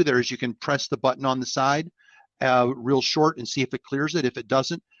you can do there is you can press the button on the side real short and see if it clears it. If it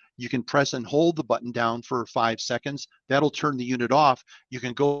doesn't, you can press and hold the button down for 5 seconds. That'll turn the unit off. You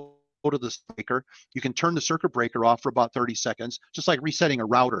can go to the breaker. You can turn the circuit breaker off for about 30 seconds, just like resetting a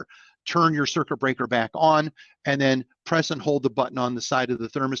router. Turn your circuit breaker back on and then press and hold the button on the side of the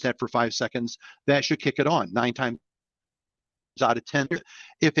thermostat for 5 seconds. That should kick it on 9 times out of 10.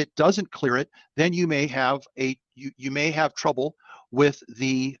 If it doesn't clear it, then you may have you may have trouble with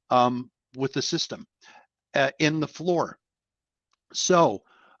the system in the floor. So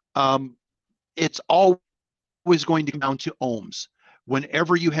it's always going to come down to ohms.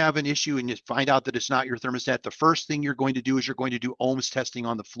 Whenever you have an issue and you find out that it's not your thermostat, the first thing you're going to do is you're going to do ohms testing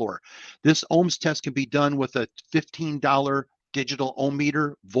on the floor. This ohms test can be done with a $15 digital ohm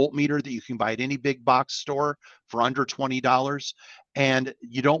meter, voltmeter that you can buy at any big box store for under $20. And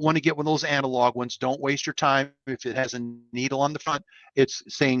you don't want to get one of those analog ones. Don't waste your time. If it has a needle on the front, it's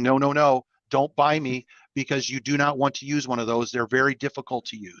saying, no, no, no, don't buy me, because you do not want to use one of those. They're very difficult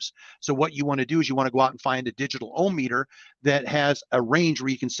to use. So what you want to do is you want to go out and find a digital ohm meter that has a range where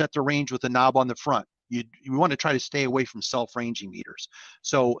you can set the range with a knob on the front. You want to try to stay away from self-ranging meters.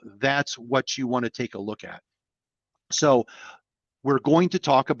 So that's what you want to take a look at. So we're going to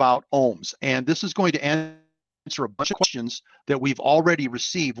talk about ohms, and this is going to answer a bunch of questions that we've already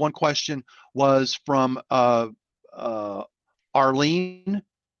received. One question was from Arlene.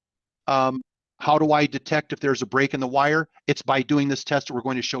 How do I detect if there's a break in the wire? It's by doing this test that we're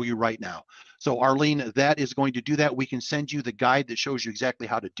going to show you right now. So Arlene, that is going to do that. We can send you the guide that shows you exactly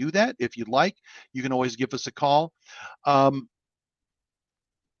how to do that. If you'd like, you can always give us a call.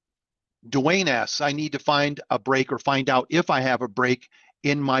 Dwayne asks, I need to find a break or find out if I have a break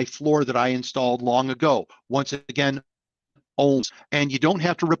in my floor that I installed long ago. Once again, ohms. And you don't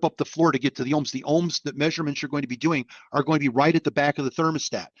have to rip up the floor to get to the ohms. The ohms, the measurements you're going to be doing are going to be right at the back of the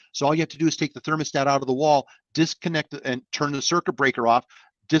thermostat. So all you have to do is take the thermostat out of the wall, disconnect and turn the circuit breaker off,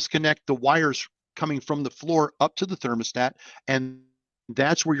 disconnect the wires coming from the floor up to the thermostat, and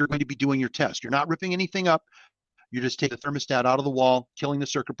that's where you're going to be doing your test. You're not ripping anything up. You just take the thermostat out of the wall, killing the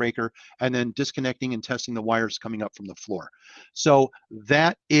circuit breaker, and then disconnecting and testing the wires coming up from the floor. So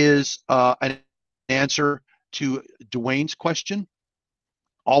that is an answer to Dwayne's question.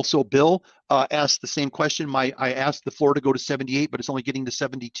 Also, Bill asked the same question. I asked the floor to go to 78, but it's only getting to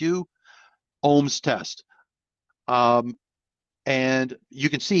 72. Ohms test. And you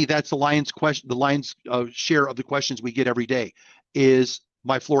can see that's the Lion's question. The Lion's share of the questions we get every day is,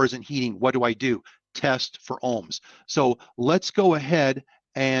 my floor isn't heating. What do I do? Test for ohms. So let's go ahead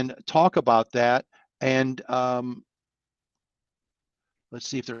and talk about that. And let's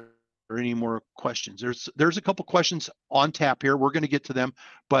see if there are any more questions. There's a couple questions on tap here. We're going to get to them,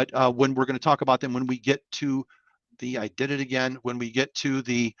 but when we're going to talk about them when we get to the, I did it again, when we get to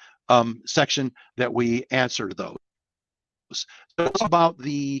the section that we answer those. So it's about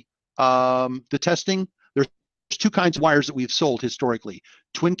the testing. There's two kinds of wires that we've sold historically: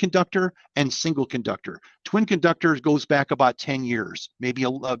 twin conductor and single conductor. Twin conductor goes back about 10 years, maybe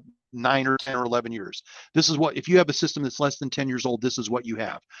 9 or 10 or 11 years. This is what, if you have a system that's less than 10 years old, this is what you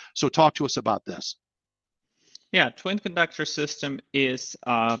have. So talk to us about this. Yeah, twin conductor system is,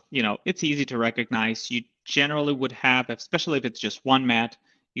 it's easy to recognize. You generally would have, especially if it's just one mat,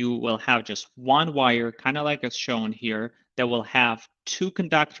 you will have just one wire, kind of like as shown here, that will have two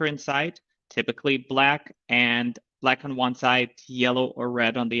conductor inside, typically black on one side, yellow or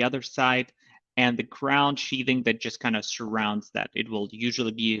red on the other side, and the ground sheathing that just kind of surrounds that. It will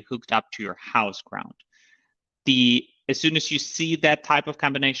usually be hooked up to your house ground. As soon as you see that type of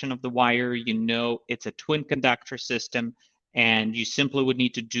combination of the wire, you know it's a twin conductor system, and you simply would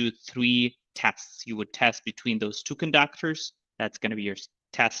need to do 3 tests. You would test between those 2 conductors. That's going to be your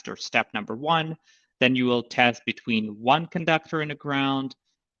test or step number 1. Then you will test between 1 conductor and a ground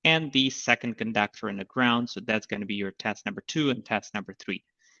and the second conductor and a ground. So that's going to be your test number 2 and test number 3.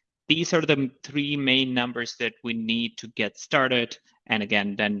 These are the 3 main numbers that we need to get started. And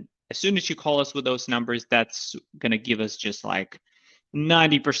again, then as soon as you call us with those numbers, that's going to give us just like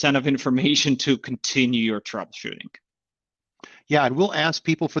 90% of information to continue your troubleshooting. Yeah, and we'll ask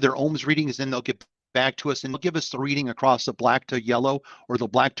people for their ohms readings, and they'll get back to us and they'll give us the reading across the black to yellow or the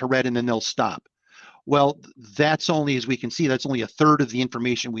black to red, and then they'll stop. Well, that's only, as we can see, that's only a third of the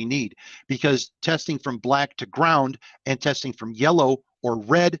information we need, because testing from black to ground and testing from yellow or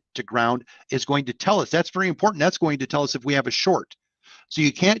red to ground is going to tell us, that's very important, that's going to tell us if we have a short. So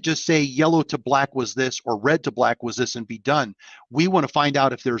you can't just say yellow to black was this or red to black was this and be done. We want to find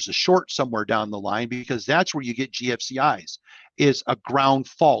out if there's a short somewhere down the line, because that's where you get GFCIs, is a ground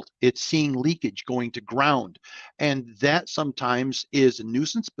fault. It's seeing leakage going to ground. And that sometimes is a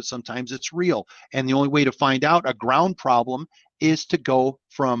nuisance, but sometimes it's real. And the only way to find out a ground problem is to go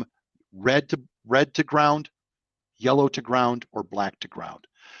from red to ground, yellow to ground, or black to ground.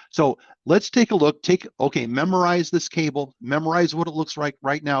 So let's take a look. Memorize this cable, memorize what it looks like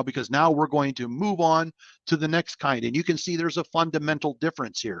right now, because now we're going to move on to the next kind. And you can see there's a fundamental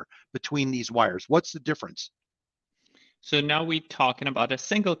difference here between these wires. What's the difference? So now we're talking about a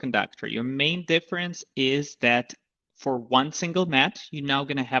single conductor. Your main difference is that for one single mat, you're now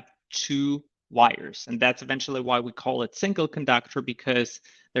going to have 2 wires. And that's eventually why we call it single conductor, because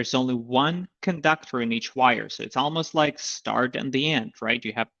there's only one conductor in each wire. So it's almost like start and the end, right?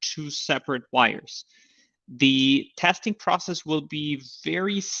 You have 2 separate wires. The testing process will be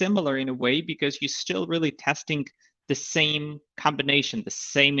very similar in a way, because you're still really testing the same combination, the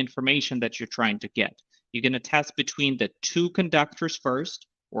same information that you're trying to get. You're going to test between the 2 conductors first,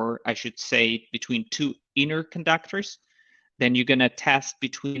 or I should say between 2 inner conductors. Then you're going to test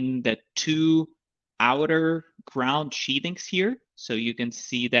between the 2 outer ground sheathings here. So you can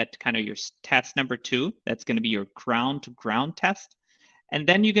see that kind of your test number 2, that's going to be your ground to ground test. And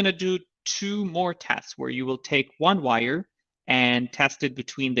then you're going to do 2 more tests where you will take one wire and test it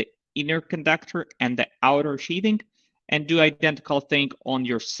between the inner conductor and the outer sheathing, and do identical thing on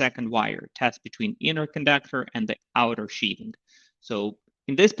your second wire, test between inner conductor and the outer sheathing. So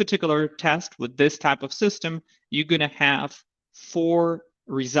in this particular test with this type of system, you're going to have 4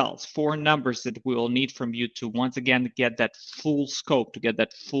 results, 4 numbers that we will need from you to once again get that full scope, to get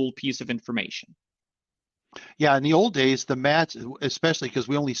that full piece of information. Yeah, in the old days, the mats, especially because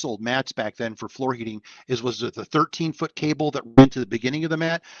we only sold mats back then for floor heating, was the 13-foot cable that went to the beginning of the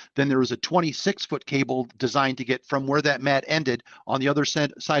mat. Then there was a 26-foot cable designed to get from where that mat ended on the other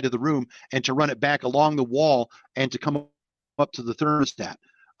side of the room, and to run it back along the wall and to come up to the thermostat.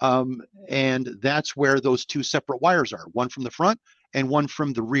 And that's where those 2 separate wires are, one from the front and one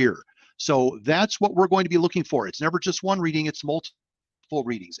from the rear. So that's what we're going to be looking for. It's never just one reading, it's multiple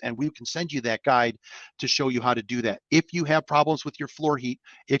readings, and we can send you that guide to show you how to do that. If you have problems with your floor heat,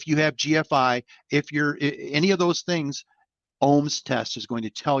 if you have GFI, if you're any of those things, ohms test is going to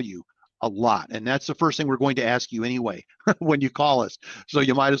tell you a lot, and that's the first thing we're going to ask you anyway when you call us. So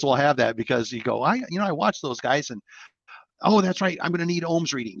you might as well have that, because you go, I watch those guys, and oh, that's right, I'm going to need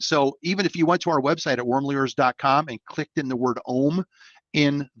ohms readings. So even if you went to our website at WarmlyYours.com and clicked in the word ohm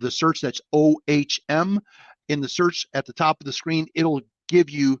in the search, that's OHM, in the search at the top of the screen, it'll give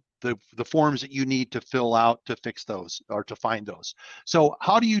you the forms that you need to fill out to fix those or to find those. So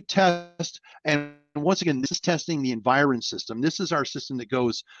how do you test? And once again, this is testing the environment system. This is our system that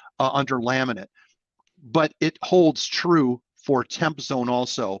goes under laminate, but it holds true for temp zone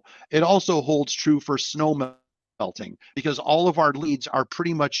also. It also holds true for snow melting, because all of our leads are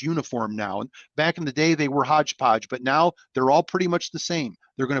pretty much uniform now. Back in the day, they were hodgepodge, but now they're all pretty much the same.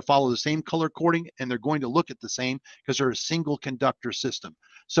 They're going to follow the same color coding, and they're going to look at the same, because they're a single conductor system.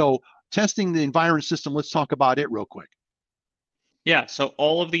 So testing the environment system, let's talk about it real quick. Yeah, so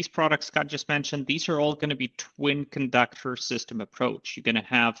all of these products Scott just mentioned, these are all going to be twin conductor system approach. You're going to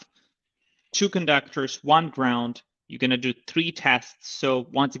have 2 conductors, 1 ground. You're going to do 3 tests. So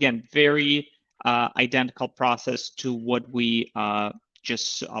once again, very identical process to what we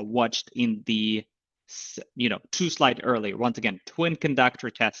just watched in the 2 slides earlier. Once again, twin conductor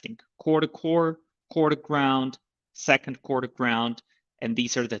testing, core to core, core to ground, second core to ground, and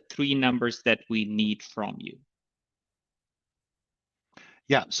these are the 3 numbers that we need from you.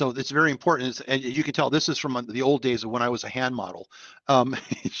 Yeah, so it's very important. And you can tell this is from the old days of when I was a hand model.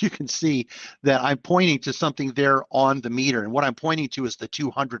 You can see that I'm pointing to something there on the meter, and what I'm pointing to is the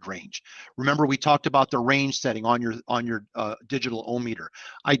 200 range. Remember, we talked about the range setting on your digital ohm meter.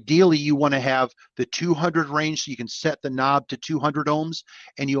 Ideally, you want to have the 200 range so you can set the knob to 200 ohms,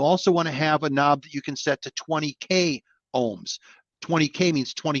 and you also want to have a knob that you can set to 20K ohms. 20K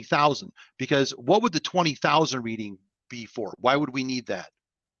means 20,000, because what would the 20,000 reading be for? Why would we need that?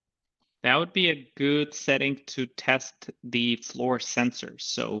 That would be a good setting to test the floor sensors.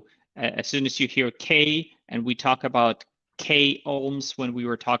 So as soon as you hear K, and we talk about K ohms when we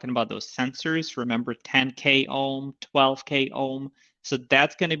were talking about those sensors, remember 10K ohm, 12K ohm. So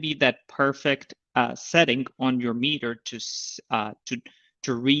that's going to be that perfect setting on your meter to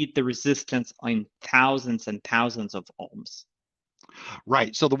read the resistance in thousands and thousands of ohms.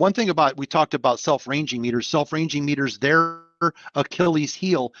 Right. So the one thing about, we talked about self-ranging meters. Self-ranging meters, their Achilles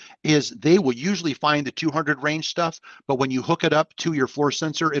heel is they will usually find the 200 range stuff, but when you hook it up to your floor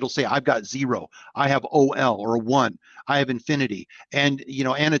sensor, it'll say, I've got 0, I have OL or 1, I have infinity. And,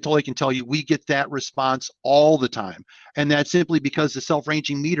 Anatoly can tell you, we get that response all the time. And that's simply because the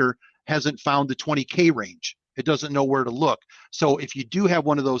self-ranging meter hasn't found the 20K range. It doesn't know where to look. So if you do have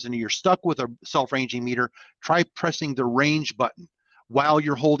one of those and you're stuck with a self-ranging meter, try pressing the range button while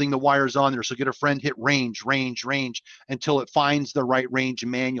you're holding the wires on there. So get a friend, hit range, range, range until it finds the right range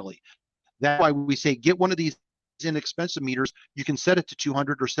manually. That's why we say get one of these inexpensive meters. You can set it to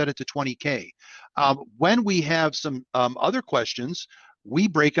 200 or set it to 20K. When we have some other questions, we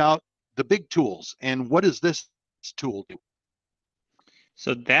break out the big tools. And what does this tool do?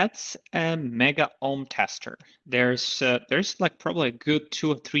 So that's a mega ohm tester. There's like probably a good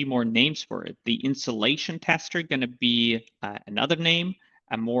 2 or 3 more names for it. The insulation tester going to be another name,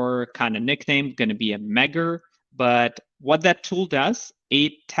 a more kind of nickname going to be a megger. But what that tool does,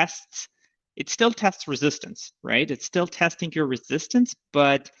 it still tests resistance, right? It's still testing your resistance,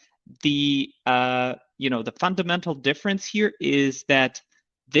 but the the fundamental difference here is that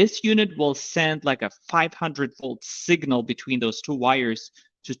this unit will send like a 500-volt signal between those 2 wires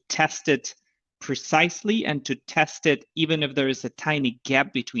to test it precisely and to test it even if there is a tiny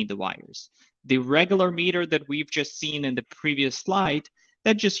gap between the wires. The regular meter that we've just seen in the previous slide,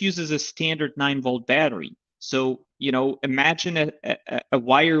 that just uses a standard 9-volt battery. So, imagine a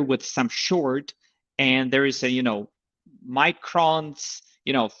wire with some short and there is a, microns,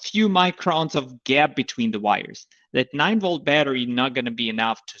 few microns of gap between the wires. That 9-volt battery not going to be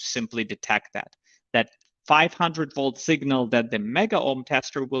enough to simply detect that. That 500-volt signal that the mega ohm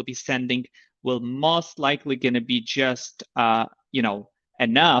tester will be sending will most likely going to be just,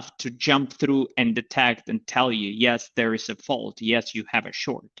 enough to jump through and detect and tell you, yes, there is a fault. Yes, you have a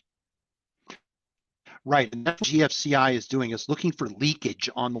short. Right, and that's what GFCI is doing, is looking for leakage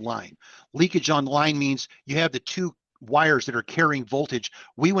on the line. Leakage on the line means you have the 2 wires that are carrying voltage.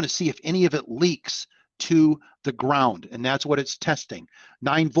 We want to see if any of it leaks to the ground, and that's what it's testing.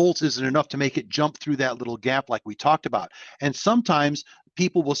 9 volts isn't enough to make it jump through that little gap like we talked about. And sometimes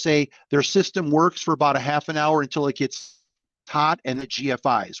people will say their system works for about a half an hour until it gets hot and it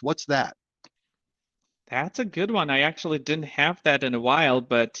GFIs. What's that? That's a good one. I actually didn't have that in a while,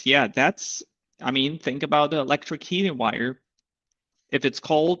 but yeah, think about the electric heating wire. If it's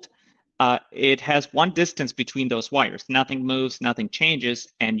cold, it has one distance between those wires. Nothing moves, nothing changes,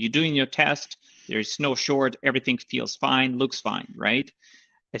 and you're doing your test, there's no short, everything feels fine, looks fine, right?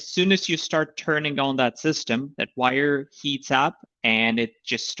 As soon as you start turning on that system, that wire heats up and it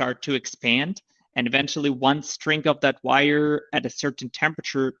just starts to expand. And eventually one string of that wire at a certain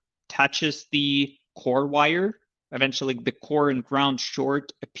temperature touches the core wire. Eventually the core and ground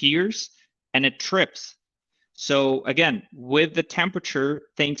short appears and it trips. So again, with the temperature,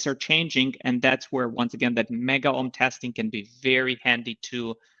 things are changing, and that's where, once again, that mega ohm testing can be very handy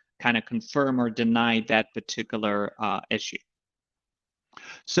to kind of confirm or deny that particular issue.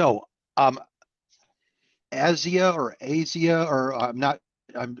 So, Asia, or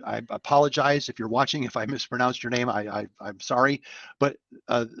I apologize if you're watching, if I mispronounced your name, I'm sorry, but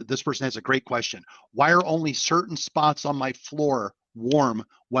this person has a great question. Why are only certain spots on my floor warm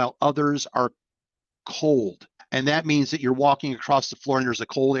while others are cold? And that means that you're walking across the floor and there's a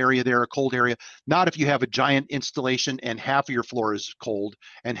cold area there, a cold area. Not if you have a giant installation and half of your floor is cold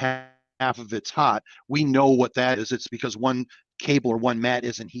and half of it's hot. We know what that is. It's because one cable or one mat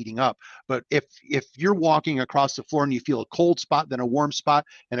isn't heating up. But if you're walking across the floor and you feel a cold spot, then a warm spot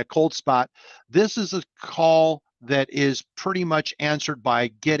and a cold spot, this is a call that is pretty much answered by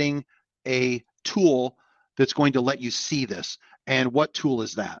getting a tool that's going to let you see this. And what tool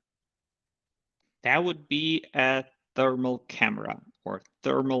is that? That would be a thermal camera or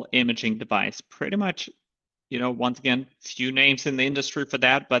thermal imaging device. Pretty much, once again, few names in the industry for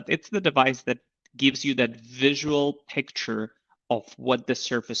that, but it's the device that gives you that visual picture of what the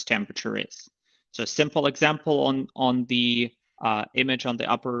surface temperature is. So a simple example on the image on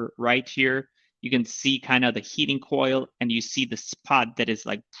the upper right here, you can see kind of the heating coil and you see the spot that is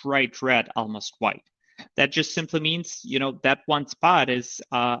like bright red, almost white. That just simply means, that one spot is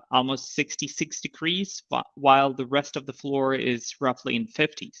almost 66 degrees, while the rest of the floor is roughly in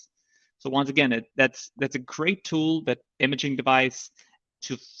 50s. So once again, that's a great tool, that imaging device,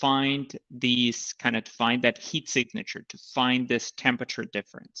 to find these to find that heat signature, to find this temperature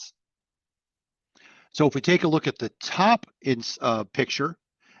difference. So if we take a look at the top picture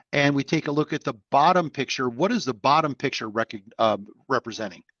and we take a look at the bottom picture, what is the bottom picture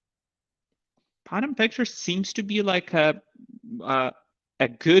representing? Bottom picture seems to be like a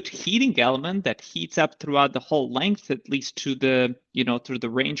good heating element that heats up throughout the whole length, at least to the, through the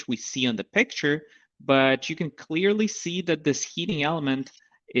range we see on the picture. But you can clearly see that this heating element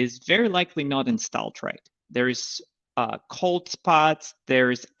is very likely not installed right. There's cold spots,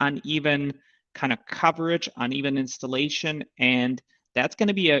 there's uneven kind of coverage, uneven installation, and that's going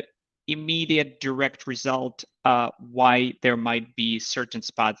to be a immediate direct result why there might be certain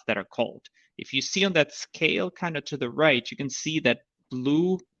spots that are cold. If you see on that scale kind of to the right, you can see that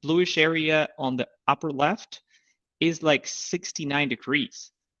bluish area on the upper left is like 69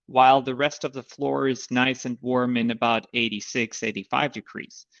 degrees, while the rest of the floor is nice and warm in about 86, 85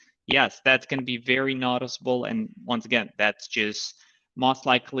 degrees. Yes, that's going to be very noticeable. And once again, that's just most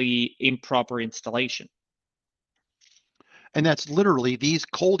likely improper installation. And that's literally, these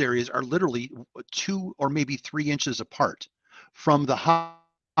cold areas are literally 2 or maybe 3 inches apart from the hot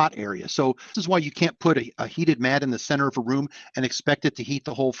area. So this is why you can't put a heated mat in the center of a room and expect it to heat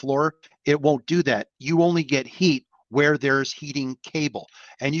the whole floor. It won't do that. You only get heat where there's heating cable.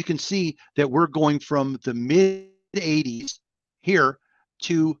 And you can see that we're going from the mid 80s here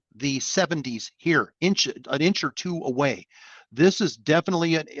to the 70s here, an inch or two away. This is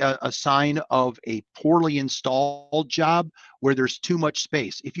definitely a sign of a poorly installed job where there's too much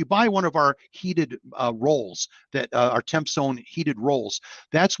space. If you buy one of our heated rolls, that our temp zone heated rolls,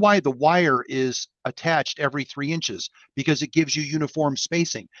 that's why the wire is attached every 3 inches, because it gives you uniform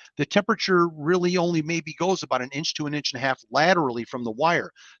spacing. The temperature really only maybe goes about 1 inch to 1.5 inches laterally from the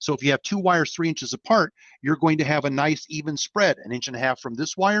wire. So if you have 2 wires 3 inches apart, you're going to have a nice even spread, 1.5 inches from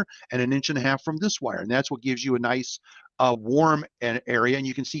this wire and 1.5 inches from this wire. And that's what gives you a nice warm area. And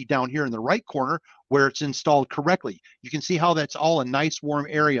you can see down here in the right corner where it's installed correctly. You can see how that's all a nice warm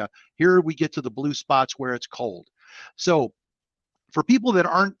area. Here we get to the blue spots where it's cold. So for people that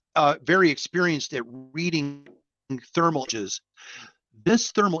aren't very experienced at reading thermal images,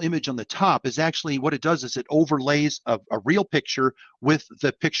 this thermal image on the top is actually, what it does is it overlays a real picture with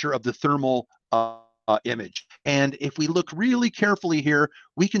the picture of the thermal image. And if we look really carefully here,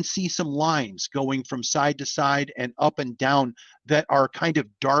 we can see some lines going from side to side and up and down that are kind of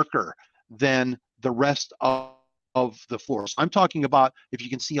darker than the rest of the floor. So I'm talking about, if you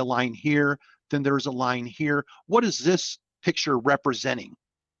can see a line here, then there's a line here. What is this picture representing?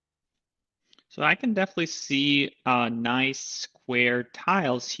 So I can definitely see nice square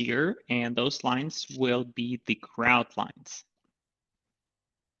tiles here, and those lines will be the grout lines.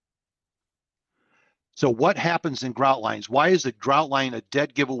 So what happens in grout lines? Why is the grout line a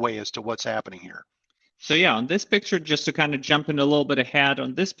dead giveaway as to what's happening here? So yeah, on this picture, just to kind of jump in a little bit ahead,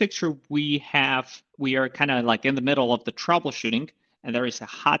 on this picture, we are kind of like in the middle of the troubleshooting, and there is a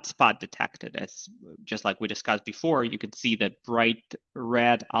hot spot detected. As just like we discussed before, you can see that bright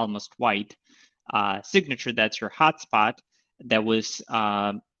red, almost white signature. That's your hot spot. That was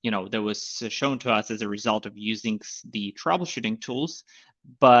that was shown to us as a result of using the troubleshooting tools.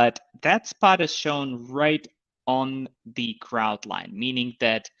 But that spot is shown right on the grout line, meaning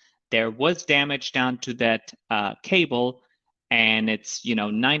that there was damage down to that cable, and it's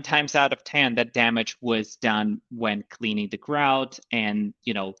 9 times out of 10 that damage was done when cleaning the grout, and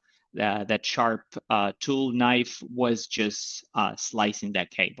that sharp tool knife was just slicing that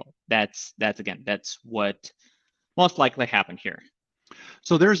cable. That's what most likely happened here.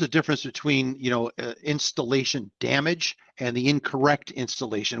 So there's a difference between, installation damage and the incorrect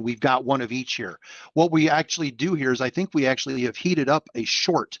installation. We've got one of each here. What we actually do here is, I think we actually have heated up a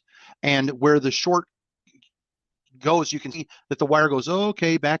short, and where the short goes, you can see that the wire goes,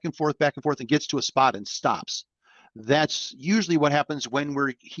 okay, back and forth, and gets to a spot and stops. That's usually what happens when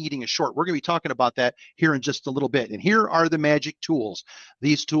we're heating a short. We're going to be talking about that here in just a little bit. And here are the magic tools.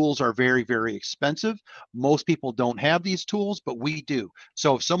 These tools are very, very expensive. Most people don't have these tools, but we do.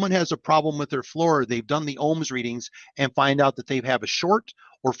 So if someone has a problem with their floor, they've done the ohms readings and find out that they have a short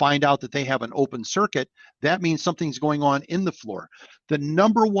or find out that they have an open circuit, that means something's going on in the floor. The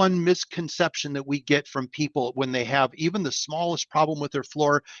number one misconception that we get from people when they have even the smallest problem with their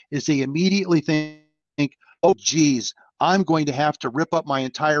floor is they immediately think, oh, geez, I'm going to have to rip up my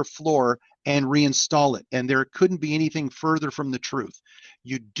entire floor and reinstall it. And there couldn't be anything further from the truth.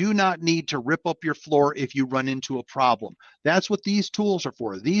 You do not need to rip up your floor if you run into a problem. That's what these tools are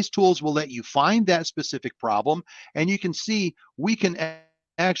for. These tools will let you find that specific problem. And you can see we can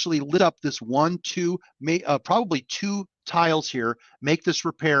actually lit up this probably two tiles here, make this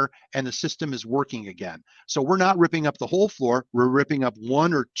repair, and the system is working again. So we're not ripping up the whole floor, we're ripping up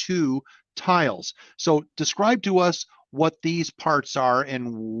one or two tiles. So describe to us what these parts are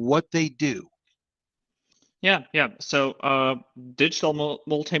and what they do. Yeah. So digital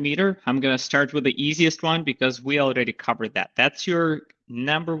multimeter, I'm going to start with the easiest one because we already covered that. That's your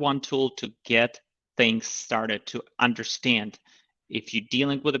number one tool to get things started, to understand. If you're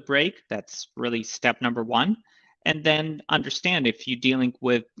dealing with a break, that's really step number one. And then understand if you're dealing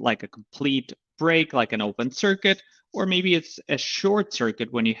with like a complete break, like an open circuit, or maybe it's a short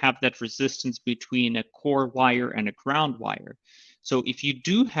circuit when you have that resistance between a core wire and a ground wire. So if you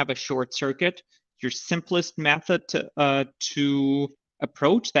do have a short circuit, your simplest method to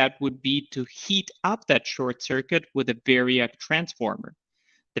approach that would be to heat up that short circuit with a variac transformer.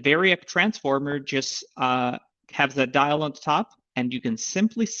 The variac transformer just has a dial on top, and you can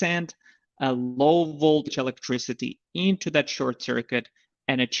simply send a low voltage electricity into that short circuit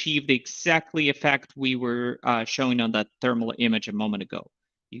and achieve the exactly effect we were showing on that thermal image a moment ago.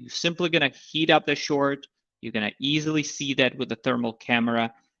 You're simply going to heat up the short. You're going to easily see that with the thermal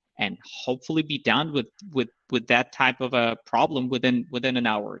camera and hopefully be done with that type of a problem within an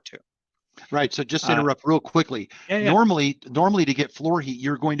hour or two. Right. So just to interrupt real quickly. Normally to get floor heat,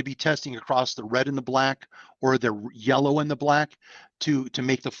 you're going to be testing across the red and the black or the yellow and the black to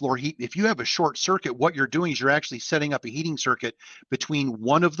make the floor heat. If you have a short circuit, what you're doing is you're actually setting up a heating circuit between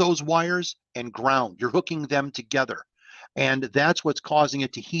one of those wires and ground. You're hooking them together. And that's what's causing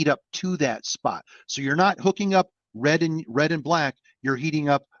it to heat up to that spot. So you're not hooking up red and black, you're heating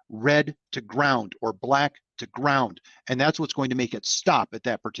up red to ground or black to ground. And that's what's going to make it stop at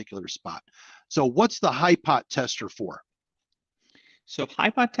that particular spot. So what's the high pot tester for? So high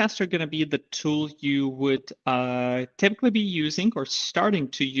pot tester are going to be the tool you would typically be using or starting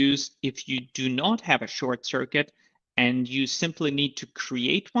to use if you do not have a short circuit and you simply need to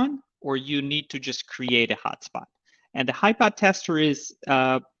create one, or you need to just create a hotspot. And the high pot tester is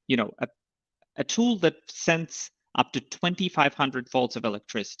a tool that sends up to 2,500 volts of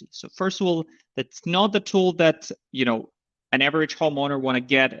electricity. So first of all, that's not the tool that an average homeowner want to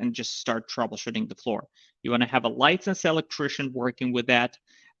get and just start troubleshooting the floor. You want to have a licensed electrician working with that,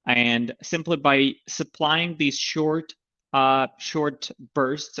 and simply by supplying these short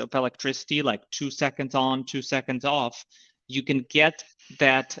bursts of electricity, like 2 seconds on, 2 seconds off, you can get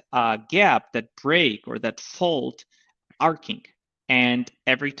that gap, that break, or that fault arcing. And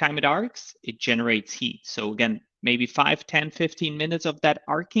every time it arcs, it generates heat. So again, maybe 5, 10, 15 minutes of that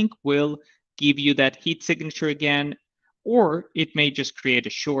arcing will give you that heat signature again, or it may just create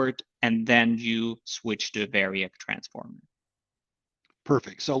a short and then you switch to a variac transformer.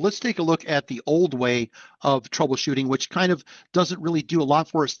 Perfect. So let's take a look at the old way of troubleshooting, which kind of doesn't really do a lot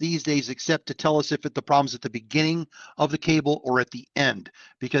for us these days, except to tell us if the problem's at the beginning of the cable or at the end,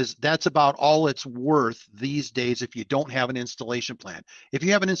 because that's about all it's worth these days if you don't have an installation plan. If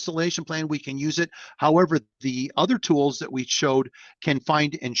you have an installation plan, we can use it. However, the other tools that we showed can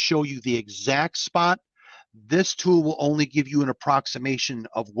find and show you the exact spot. This tool will only give you an approximation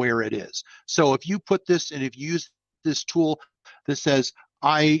of where it is. So if you put this, and if you use this tool that says,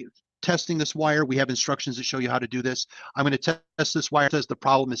 testing this wire, we have instructions that show you how to do this. I'm going to test this wire. It says the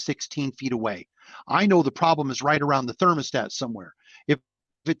problem is 16 feet away. I know the problem is right around the thermostat somewhere. If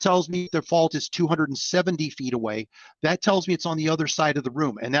it tells me the fault is 270 feet away, that tells me it's on the other side of the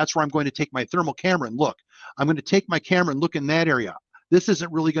room. And that's where I'm going to take my thermal camera and look. I'm going to take my camera and look in that area. This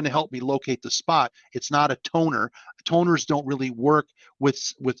isn't really going to help me locate the spot. It's not a toner. Toners don't really work with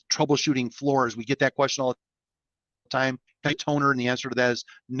troubleshooting floors. We get that question all the time. Toner, and the answer to that is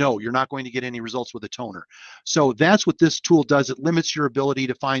no, you're not going to get any results with a toner. So that's what this tool does. It limits your ability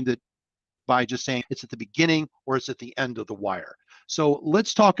to find it by just saying it's at the beginning or it's at the end of the wire. So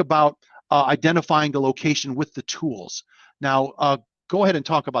let's talk about identifying the location with the tools. Now, go ahead and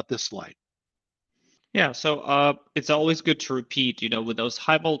talk about this slide. Yeah, so it's always good to repeat, with those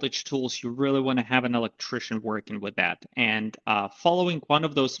high voltage tools, you really want to have an electrician working with that. And following one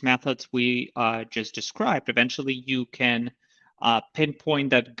of those methods we just described, eventually you can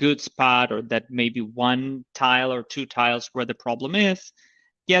pinpoint that good spot or that maybe one tile or two tiles where the problem is,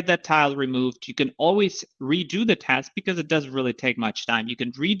 get that tile removed. You can always redo the test because it doesn't really take much time. You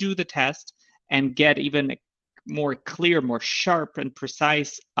can redo the test and get even more clear, more sharp and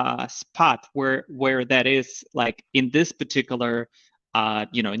precise spot where that is, like in this particular,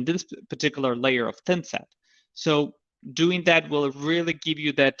 in this particular layer of thin set. So doing that will really give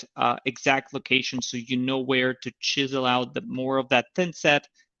you that exact location, so you know where to chisel out the more of that thin set,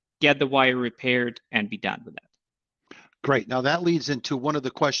 get the wire repaired, and be done with that. Great. Now that leads into one of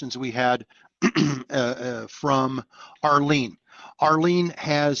the questions we had from Arlene. Arlene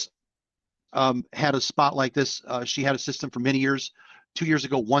has had a spot like this. She had a system for many years. 2 years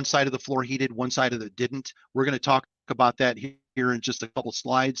ago, one side of the floor heated, one side of it didn't. We're going to talk about that here in just a couple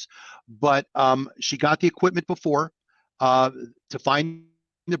slides. But she got the equipment before to find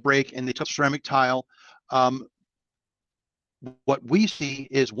the break, and they took ceramic tile. What we see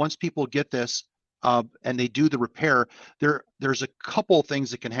is once people get this and they do the repair, there's a couple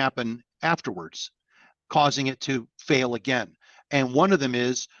things that can happen afterwards, causing it to fail again. And one of them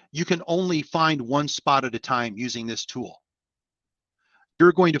is you can only find one spot at a time using this tool.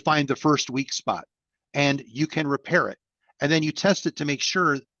 You're going to find the first weak spot and you can repair it. And then you test it to make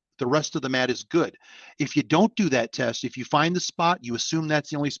sure the rest of the mat is good. If you don't do that test, if you find the spot, you assume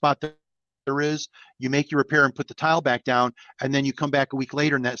that's the only spot that there is, you make your repair and put the tile back down, and then you come back a week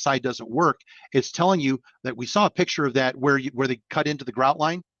later and that side doesn't work. It's telling you that we saw a picture of that where they cut into the grout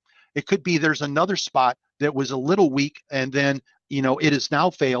line. It could be there's another spot that was a little weak and then it has now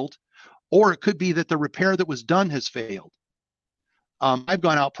failed, or it could be that the repair that was done has failed. I've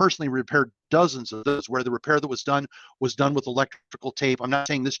gone out personally and repaired dozens of those where the repair that was done with electrical tape. I'm not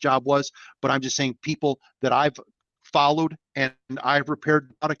saying this job was, but I'm just saying people that I've followed and I've repaired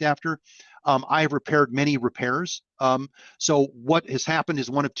the product after. I've repaired many repairs. So what has happened is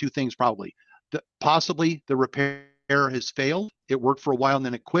one of two things probably. Possibly the repair has failed. It worked for a while and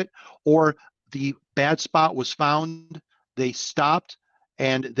then it quit, or the bad spot was found, they stopped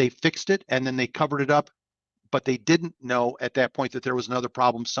and they fixed it and then they covered it up, but they didn't know at that point that there was another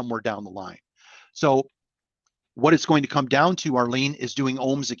problem somewhere down the line. So what it's going to come down to, Arlene, is doing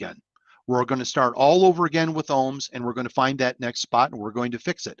ohms again. We're going to start all over again with ohms, and we're going to find that next spot and we're going to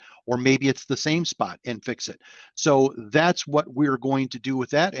fix it. Or maybe it's the same spot and fix it. So that's what we're going to do with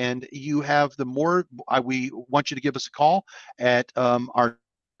that. And you have we want you to give us a call at our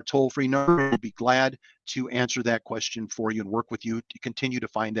toll-free number. We'll be glad to answer that question for you and work with you to continue to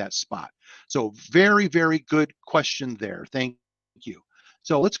find that spot. So very, very good question there. Thank you.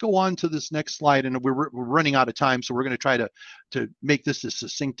 So let's go on to this next slide, and we're running out of time, so we're going to try to make this as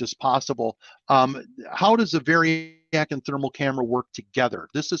succinct as possible. How does a variac and thermal camera work together?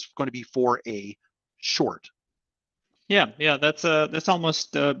 This is going to be for a short. Yeah, that's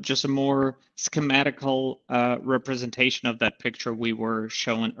almost just a more schematical representation of that picture we were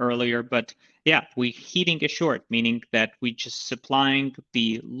showing earlier. But yeah, we heating a short, meaning that we just supplying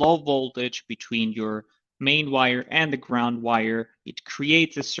the low voltage between your main wire and the ground wire. It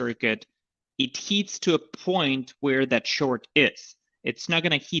creates a circuit. It heats to a point where that short is. It's not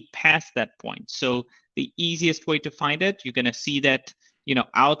going to heat past that point. So the easiest way to find it, you're going to see that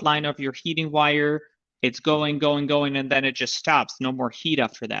outline of your heating wire. It's going, and then it just stops. No more heat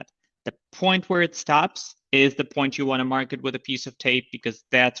after that. The point where it stops is the point you want to mark it with a piece of tape, because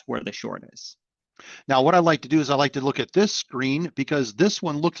that's where the short is. Now, what I like to do is I like to look at this screen, because this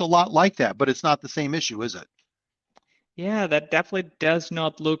one looks a lot like that, but it's not the same issue, is it? Yeah, that definitely does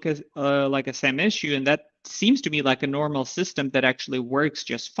not look as like a same issue, and that seems to me like a normal system that actually works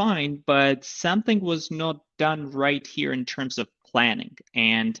just fine, but something was not done right here in terms of planning.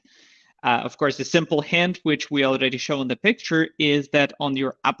 And of course, the simple hint, which we already show in the picture, is that on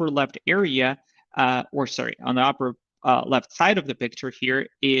your upper left area, on the upper left side of the picture here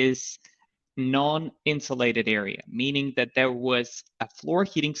is non-insulated area, meaning that there was a floor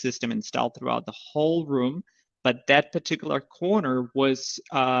heating system installed throughout the whole room, but that particular corner was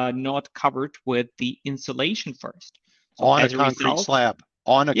not covered with the insulation first. So on a concrete slab.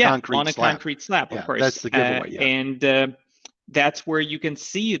 On a concrete slab, of course. That's the giveaway. And that's where you can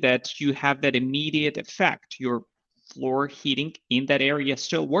see that you have that immediate effect. Your floor heating in that area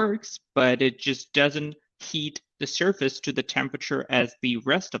still works, but it just doesn't heat the surface to the temperature as the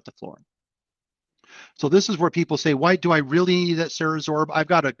rest of the floor. So this is where people say, why do I really need that Cerazorb?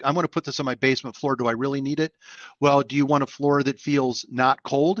 I'm going to put this on my basement floor. Do I really need it? Well, do you want a floor that feels not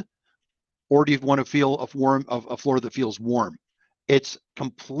cold? Or do you want to feel a floor that feels warm? It's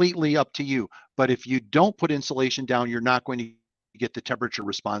completely up to you. But if you don't put insulation down, you're not going to get the temperature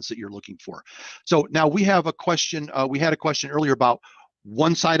response that you're looking for. So now we have a question. We had a question earlier about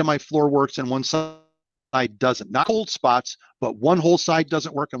one side of my floor works and one side doesn't. Not cold spots, but one whole side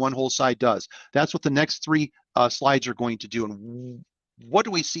doesn't work and one whole side does. That's what the next three slides are going to do. And what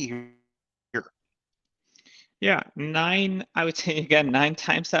do we see here? Yeah, I would say again, 9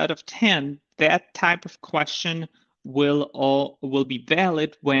 times out of 10, that type of question will be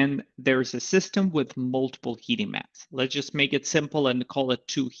valid when there's a system with multiple heating mats. Let's just make it simple and call it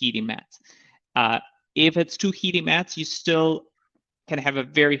 2 heating mats. If it's 2 heating mats, you still can have a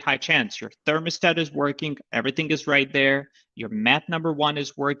very high chance. Your thermostat is working, everything is right there. Your mat number 1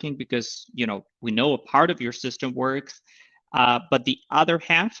 is working because we know a part of your system works, but the other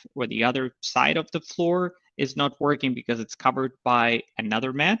half or the other side of the floor is not working because it's covered by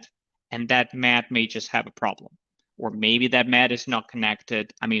another mat, and that mat may just have a problem. Or maybe that mat is not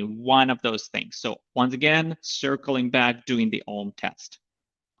connected. I mean, one of those things. So once again, circling back, doing the ohm test.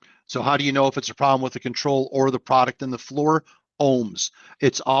 So how do you know if it's a problem with the control or the product in the floor? Ohms.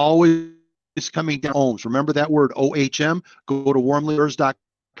 It's always coming down ohms. Remember that word OHM? Go to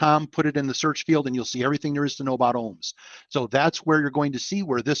WarmlyYours.com, put it in the search field, and you'll see everything there is to know about ohms. So that's where you're going to see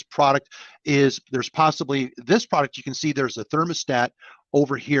where this product is. There's possibly this product, you can see there's a thermostat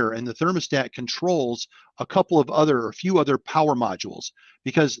over here, and the thermostat controls a few other power modules.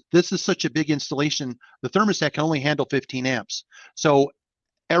 Because this is such a big installation, the thermostat can only handle 15 amps. So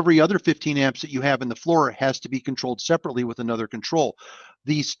every other 15 amps that you have in the floor has to be controlled separately with another control.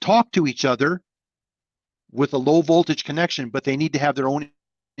 These talk to each other with a low voltage connection, but they need to have their own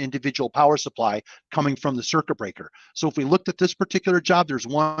individual power supply coming from the circuit breaker. So if we looked at this particular job, there's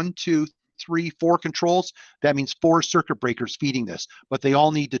 1, 2, 3, 4 controls. That means 4 circuit breakers feeding this, but they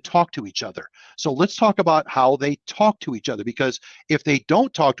all need to talk to each other. So let's talk about how they talk to each other, because if they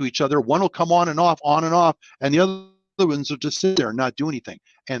don't talk to each other, one will come on and off, and the other ones will just sit there and not do anything.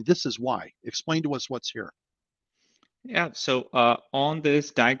 And this is why. Explain to us what's here. Yeah, so on this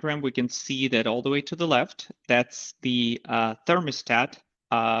diagram, we can see that all the way to the left, that's the thermostat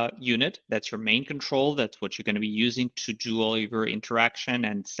unit. That's your main control. That's what you're going to be using to do all of your interaction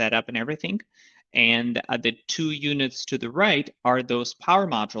and setup and everything. And the 2 units to the right are those power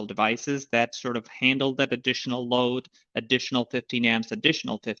module devices that sort of handle that additional load, additional 15 amps,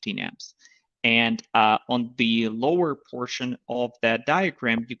 additional 15 amps. And on the lower portion of that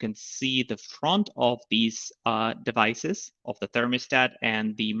diagram, you can see the front of these devices, of the thermostat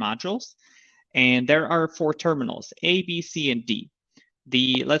and the modules. And there are 4 terminals, A, B, C, and D.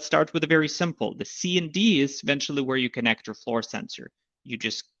 Let's start with a very simple. The C and D is eventually where you connect your floor sensor. You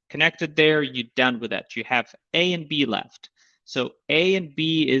just connect it there, you're done with that. You have A and B left. So A and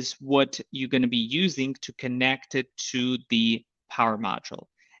B is what you're going to be using to connect it to the power module.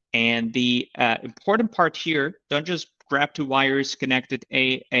 And the important part here, don't just grab 2 wires, connected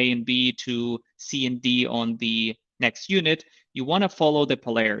A and B to C and D on the next unit. You want to follow the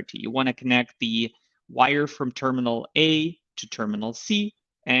polarity. You want to connect the wire from terminal A to terminal C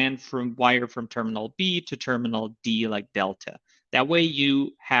and wire from terminal B to terminal D, like delta. That way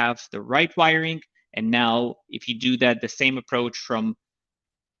you have the right wiring. And now if you do that, the same approach from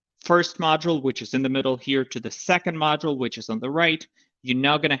first module, which is in the middle here, to the second module, which is on the right, you're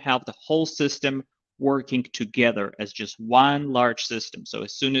now going to have the whole system working together as just one large system. So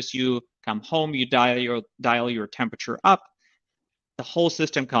as soon as you come home, you dial your temperature up, the whole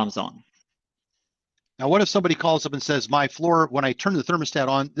system comes on. Now, what if somebody calls up and says, my floor, when I turn the thermostat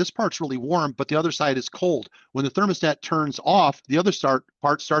on, this part's really warm, but the other side is cold. When the thermostat turns off, the other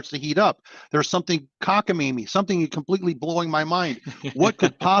part starts to heat up. There's something cockamamie, something completely blowing my mind. What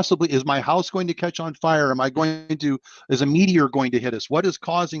could possibly, is my house going to catch on fire? Is a meteor going to hit us? What is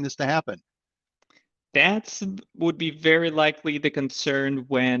causing this to happen? That would be very likely the concern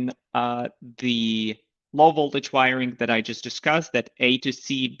when the low voltage wiring that I just discussed, that A to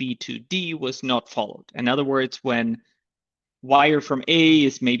C, B to D, was not followed. In other words, when wire from A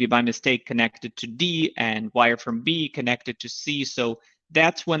is maybe by mistake connected to D and wire from B connected to C. So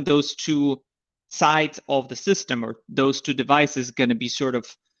that's when those 2 sides of the system, or those 2 devices, going to be sort of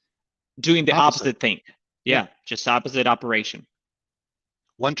doing the opposite thing. Yeah, just opposite operation.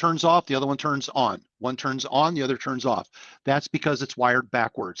 One turns off, the other one turns on. One turns on, the other turns off. That's because it's wired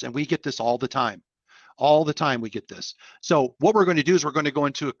backwards. And we get this all the time. All the time we get this. So what we're going to do is we're going to go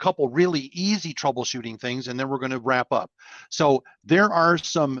into a couple really easy troubleshooting things, and then we're going to wrap up. So there are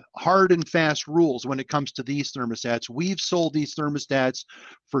some hard and fast rules when it comes to these thermostats. We've sold these thermostats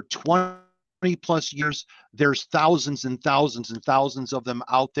for 20 plus years. There's thousands and thousands and thousands of them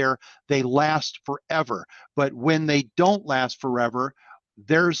out there. They last forever. But when they don't last forever,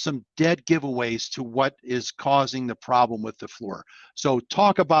 there's some dead giveaways to what is causing the problem with the floor. So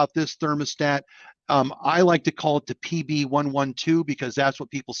talk about this thermostat. I like to call it the PB112 because that's what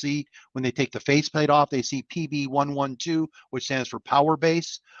people see when they take the faceplate off. They see PB112, which stands for power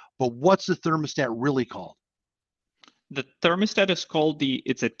base. But what's the thermostat really called? The thermostat is called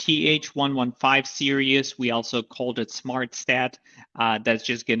it's a TH115 series. We also called it SmartStat. That's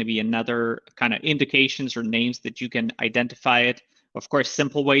just going to be another kind of indications or names that you can identify it. Of course,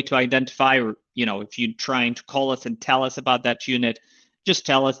 simple way to identify, or if you're trying to call us and tell us about that unit, just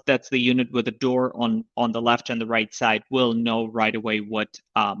tell us that's the unit with the door on the left and the right side. We'll know right away what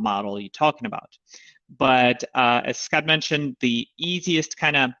model you're talking about. But as Scott mentioned, the easiest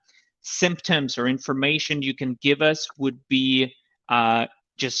kind of symptoms or information you can give us would be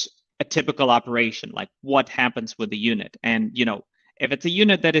just a typical operation, like what happens with the unit. And if it's a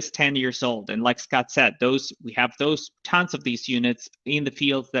unit that is 10 years old, and like Scott said, we have tons of these units in the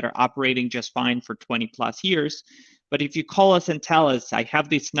fields that are operating just fine for 20 plus years. But if you call us and tell us, I have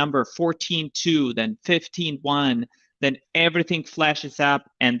this number 14.2, then 15.1, then everything flashes up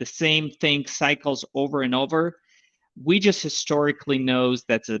and the same thing cycles over and over, we just historically knows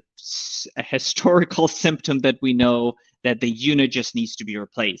that's a historical symptom that we know that the unit just needs to be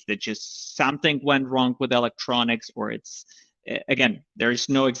replaced, that just something went wrong with electronics, or it's, again, there's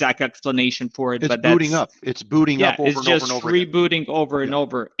no exact explanation for it. It's but booting up. It's booting up over and over and over. It's just rebooting over and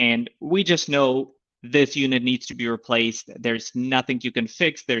over. And we just know this unit needs to be replaced. There's nothing you can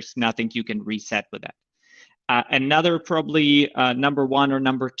fix. There's nothing you can reset with that. Another probably number one or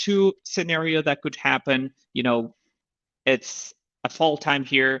number two scenario that could happen, it's a fall time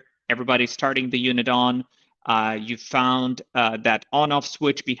here. Everybody's starting the unit on. You found that on-off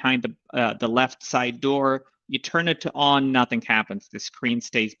switch behind the left side door. You turn it to on, nothing happens. The screen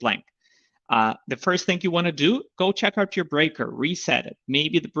stays blank. The first thing you want to do, go check out your breaker, reset it.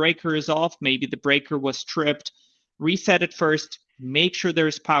 Maybe the breaker is off, maybe the breaker was tripped. Reset it first, make sure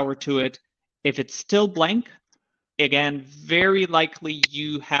there's power to it. If it's still blank, again, very likely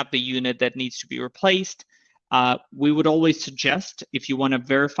you have the unit that needs to be replaced. We would always suggest, if you want to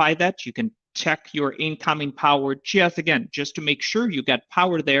verify that, you can check your incoming power just to make sure you got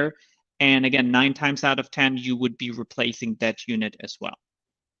power there. And again, 9 times out of 10, you would be replacing that unit as well.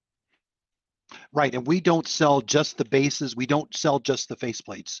 Right, and we don't sell just the bases. We don't sell just the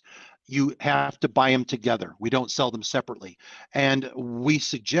faceplates. You have to buy them together. We don't sell them separately. And we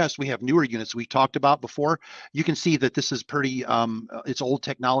suggest, we have newer units we talked about before. You can see that this is pretty, it's old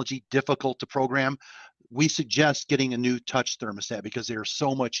technology, difficult to program. We suggest getting a new touch thermostat because they're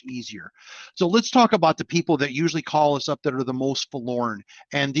so much easier. So let's talk about the people that usually call us up that are the most forlorn.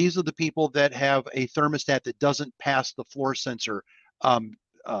 And these are the people that have a thermostat that doesn't pass the floor sensor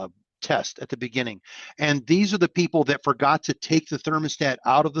test at the beginning. And these are the people that forgot to take the thermostat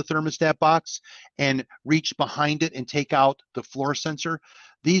out of the thermostat box and reach behind it and take out the floor sensor.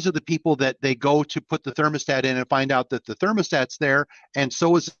 These are the people that they go to put the thermostat in and find out that the thermostat's there, and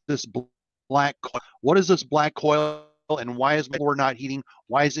so is this black coil. What is this black coil, and why is my floor not heating?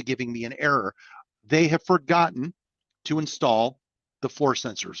 Why is it giving me an error? They have forgotten to install the floor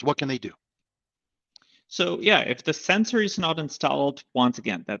sensors. What can they do? So yeah, if the sensor is not installed, once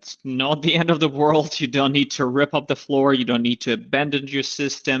again, that's not the end of the world. You don't need to rip up the floor. You don't need to abandon your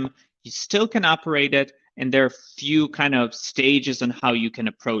system. You still can operate it. And there are a few kind of stages on how you can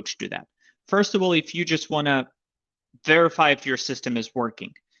approach to that. First of all, if you just want to verify if your system is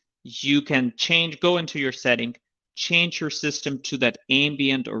working, you can go into your setting, change your system to that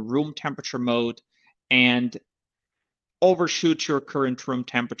ambient or room temperature mode, and overshoot your current room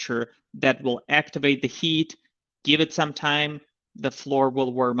temperature. That will activate the heat. Give it some time, the floor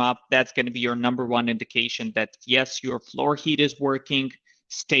will warm up. That's going to be your number one indication that yes, your floor heat is working.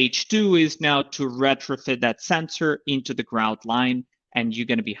 Stage 2 is now to retrofit that sensor into the ground line, and you're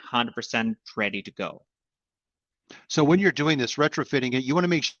going to be 100% ready to go. So when you're doing this retrofitting it, you want to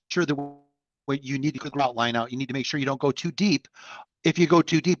make sure that when you need to get the grout line out, you need to make sure you don't go too deep. If you go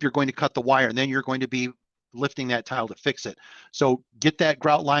too deep, you're going to cut the wire, and then you're going to be lifting that tile to fix it. So get that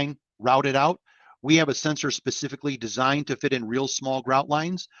grout line routed out. We have a sensor specifically designed to fit in real small grout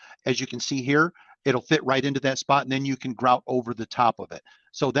lines. As you can see here, it'll fit right into that spot, and then you can grout over the top of it.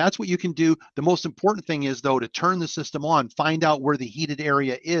 So that's what you can do. The most important thing is, though, to turn the system on, find out where the heated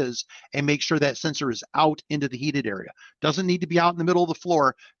area is, and make sure that sensor is out into the heated area. Doesn't need to be out in the middle of the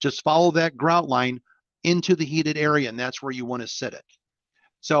floor. Just follow that grout line into the heated area, and that's where you want to set it.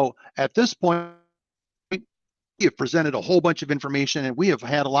 So at this point, we have presented a whole bunch of information, and we have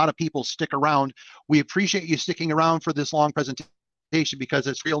had a lot of people stick around. We appreciate you sticking around for this long presentation because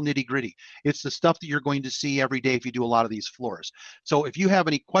it's real nitty gritty. It's the stuff that you're going to see every day if you do a lot of these floors. So if you have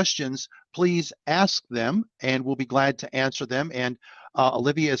any questions, please ask them and we'll be glad to answer them. And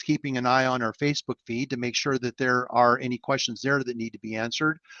Olivia is keeping an eye on our Facebook feed to make sure that there are any questions there that need to be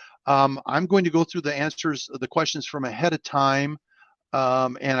answered. I'm going to go through the answers, the questions from ahead of time.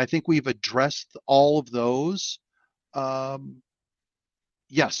 And I think we've addressed all of those.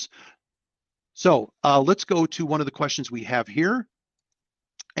 Yes. So let's go to one of the questions we have here.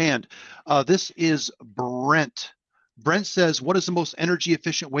 And this is Brent. Brent says, what is the most energy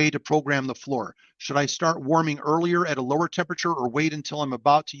efficient way to program the floor? Should I start warming earlier at a lower temperature or wait until I'm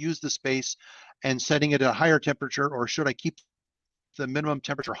about to use the space and setting it at a higher temperature? Or should I keep the minimum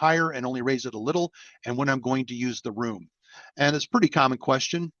temperature higher and only raise it a little and when I'm going to use the room? And it's a pretty common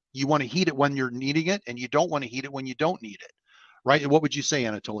question. You want to heat it when you're needing it, and you don't want to heat it when you don't need it, right? And what would you say,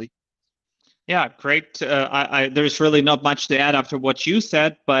 Anatoly? Yeah, great. There's really not much to add after what you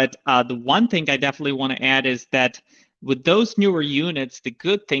said, but the one thing I definitely want to add is that with those newer units, the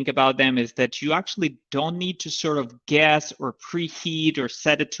good thing about them is that you actually don't need to sort of guess or preheat or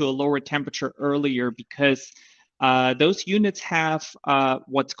set it to a lower temperature earlier, because those units have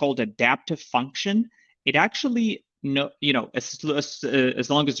what's called adaptive function. It actually, as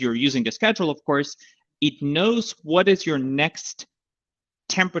long as you're using the schedule, of course, it knows what is your next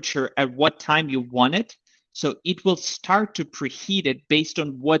temperature at what time you want it. So it will start to preheat it based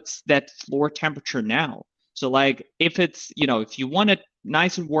on what's that floor temperature now. So like if it's, if you want a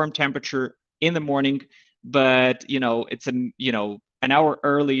nice and warm temperature in the morning, but it's an hour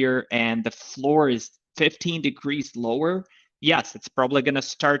earlier and the floor is 15 degrees lower, yes, it's probably going to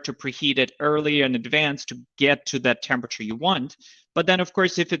start to preheat it early in advance to get to that temperature you want. But then of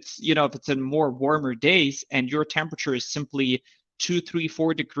course, if it's in more warmer days and your temperature is simply 2, 3,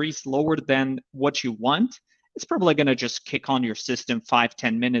 4 degrees lower than what you want, it's probably going to just kick on your system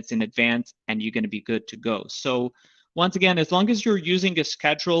 5-10 minutes in advance and you're going to be good to go. So once again, as long as you're using a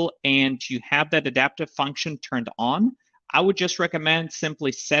schedule and you have that adaptive function turned on, I would just recommend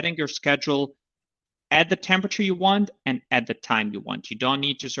simply setting your schedule at the temperature you want and at the time you want. You don't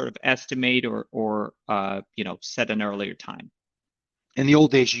need to sort of estimate or set an earlier time. In the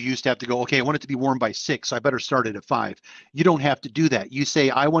old days, you used to have to go, okay, I want it to be warm by 6, so I better start it at 5. You don't have to do that. You say,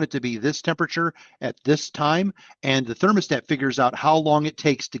 I want it to be this temperature at this time, and the thermostat figures out how long it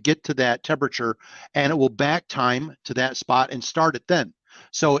takes to get to that temperature, and it will back time to that spot and start it then.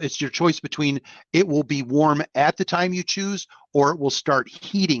 So it's your choice between it will be warm at the time you choose, or it will start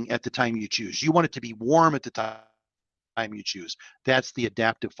heating at the time you choose. You want it to be warm at the time you choose. That's the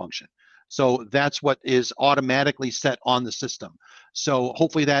adaptive function. So that's what is automatically set on the system. So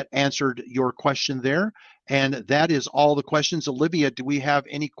hopefully that answered your question there. And that is all the questions. Olivia, do we have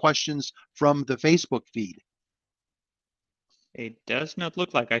any questions from the Facebook feed? It does not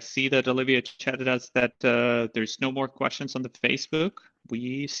look like. I see that Olivia chatted us that there's no more questions on the Facebook.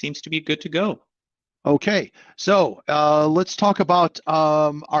 We seems to be good to go. Okay, so let's talk about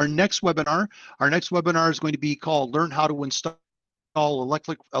our next webinar. Our next webinar is going to be called Learn How to Install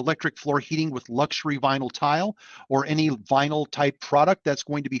electric floor heating with luxury vinyl tile or any vinyl type product. That's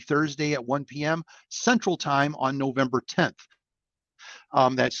going to be Thursday at 1 p.m. Central Time on November 10th.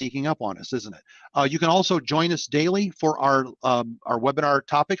 That's sneaking up on us, isn't it? You can also join us daily for our webinar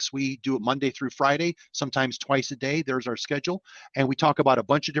topics. We do it Monday through Friday, sometimes twice a day. There's our schedule, and we talk about a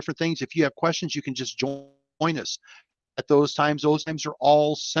bunch of different things. If you have questions, you can just join us at those times. Those times are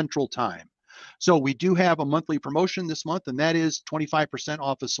all Central Time. So we do have a monthly promotion this month, and that is 25%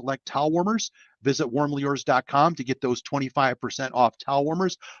 off of select towel warmers. Visit WarmlyYours.com to get those 25% off towel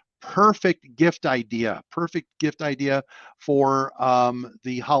warmers. Perfect gift idea for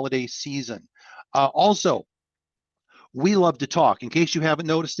the holiday season. Also, we love to talk. In case you haven't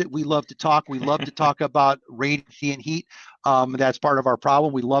noticed it, we love to talk. We love to talk about radiant heat. That's part of our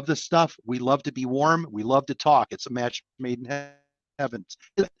problem. We love this stuff. We love to be warm. We love to talk. It's a match made in heaven.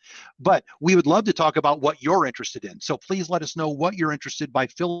 But we would love to talk about what you're interested in. So please let us know what you're interested by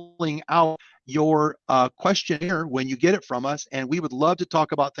filling out your questionnaire when you get it from us. And we would love to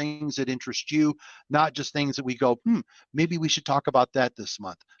talk about things that interest you, not just things that we go, maybe we should talk about that this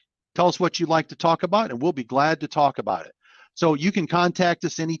month. Tell us what you'd like to talk about, and we'll be glad to talk about it. So you can contact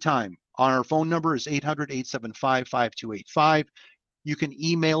us anytime. Our phone number is 800-875-5285. You can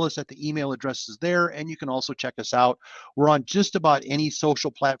email us at the email addresses there, and you can also check us out. We're on just about any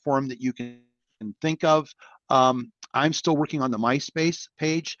social platform that you can think of. I'm still working on the MySpace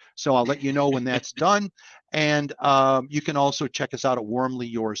page, so I'll let you know when that's done. And you can also check us out at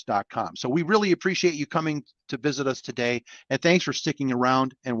WarmlyYours.com. So we really appreciate you coming to visit us today, and thanks for sticking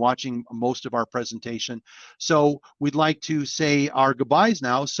around and watching most of our presentation. So we'd like to say our goodbyes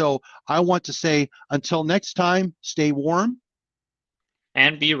now. So I want to say until next time, stay warm.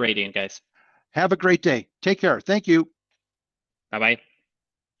 And be radiant, guys. Have a great day. Take care. Thank you. Bye-bye.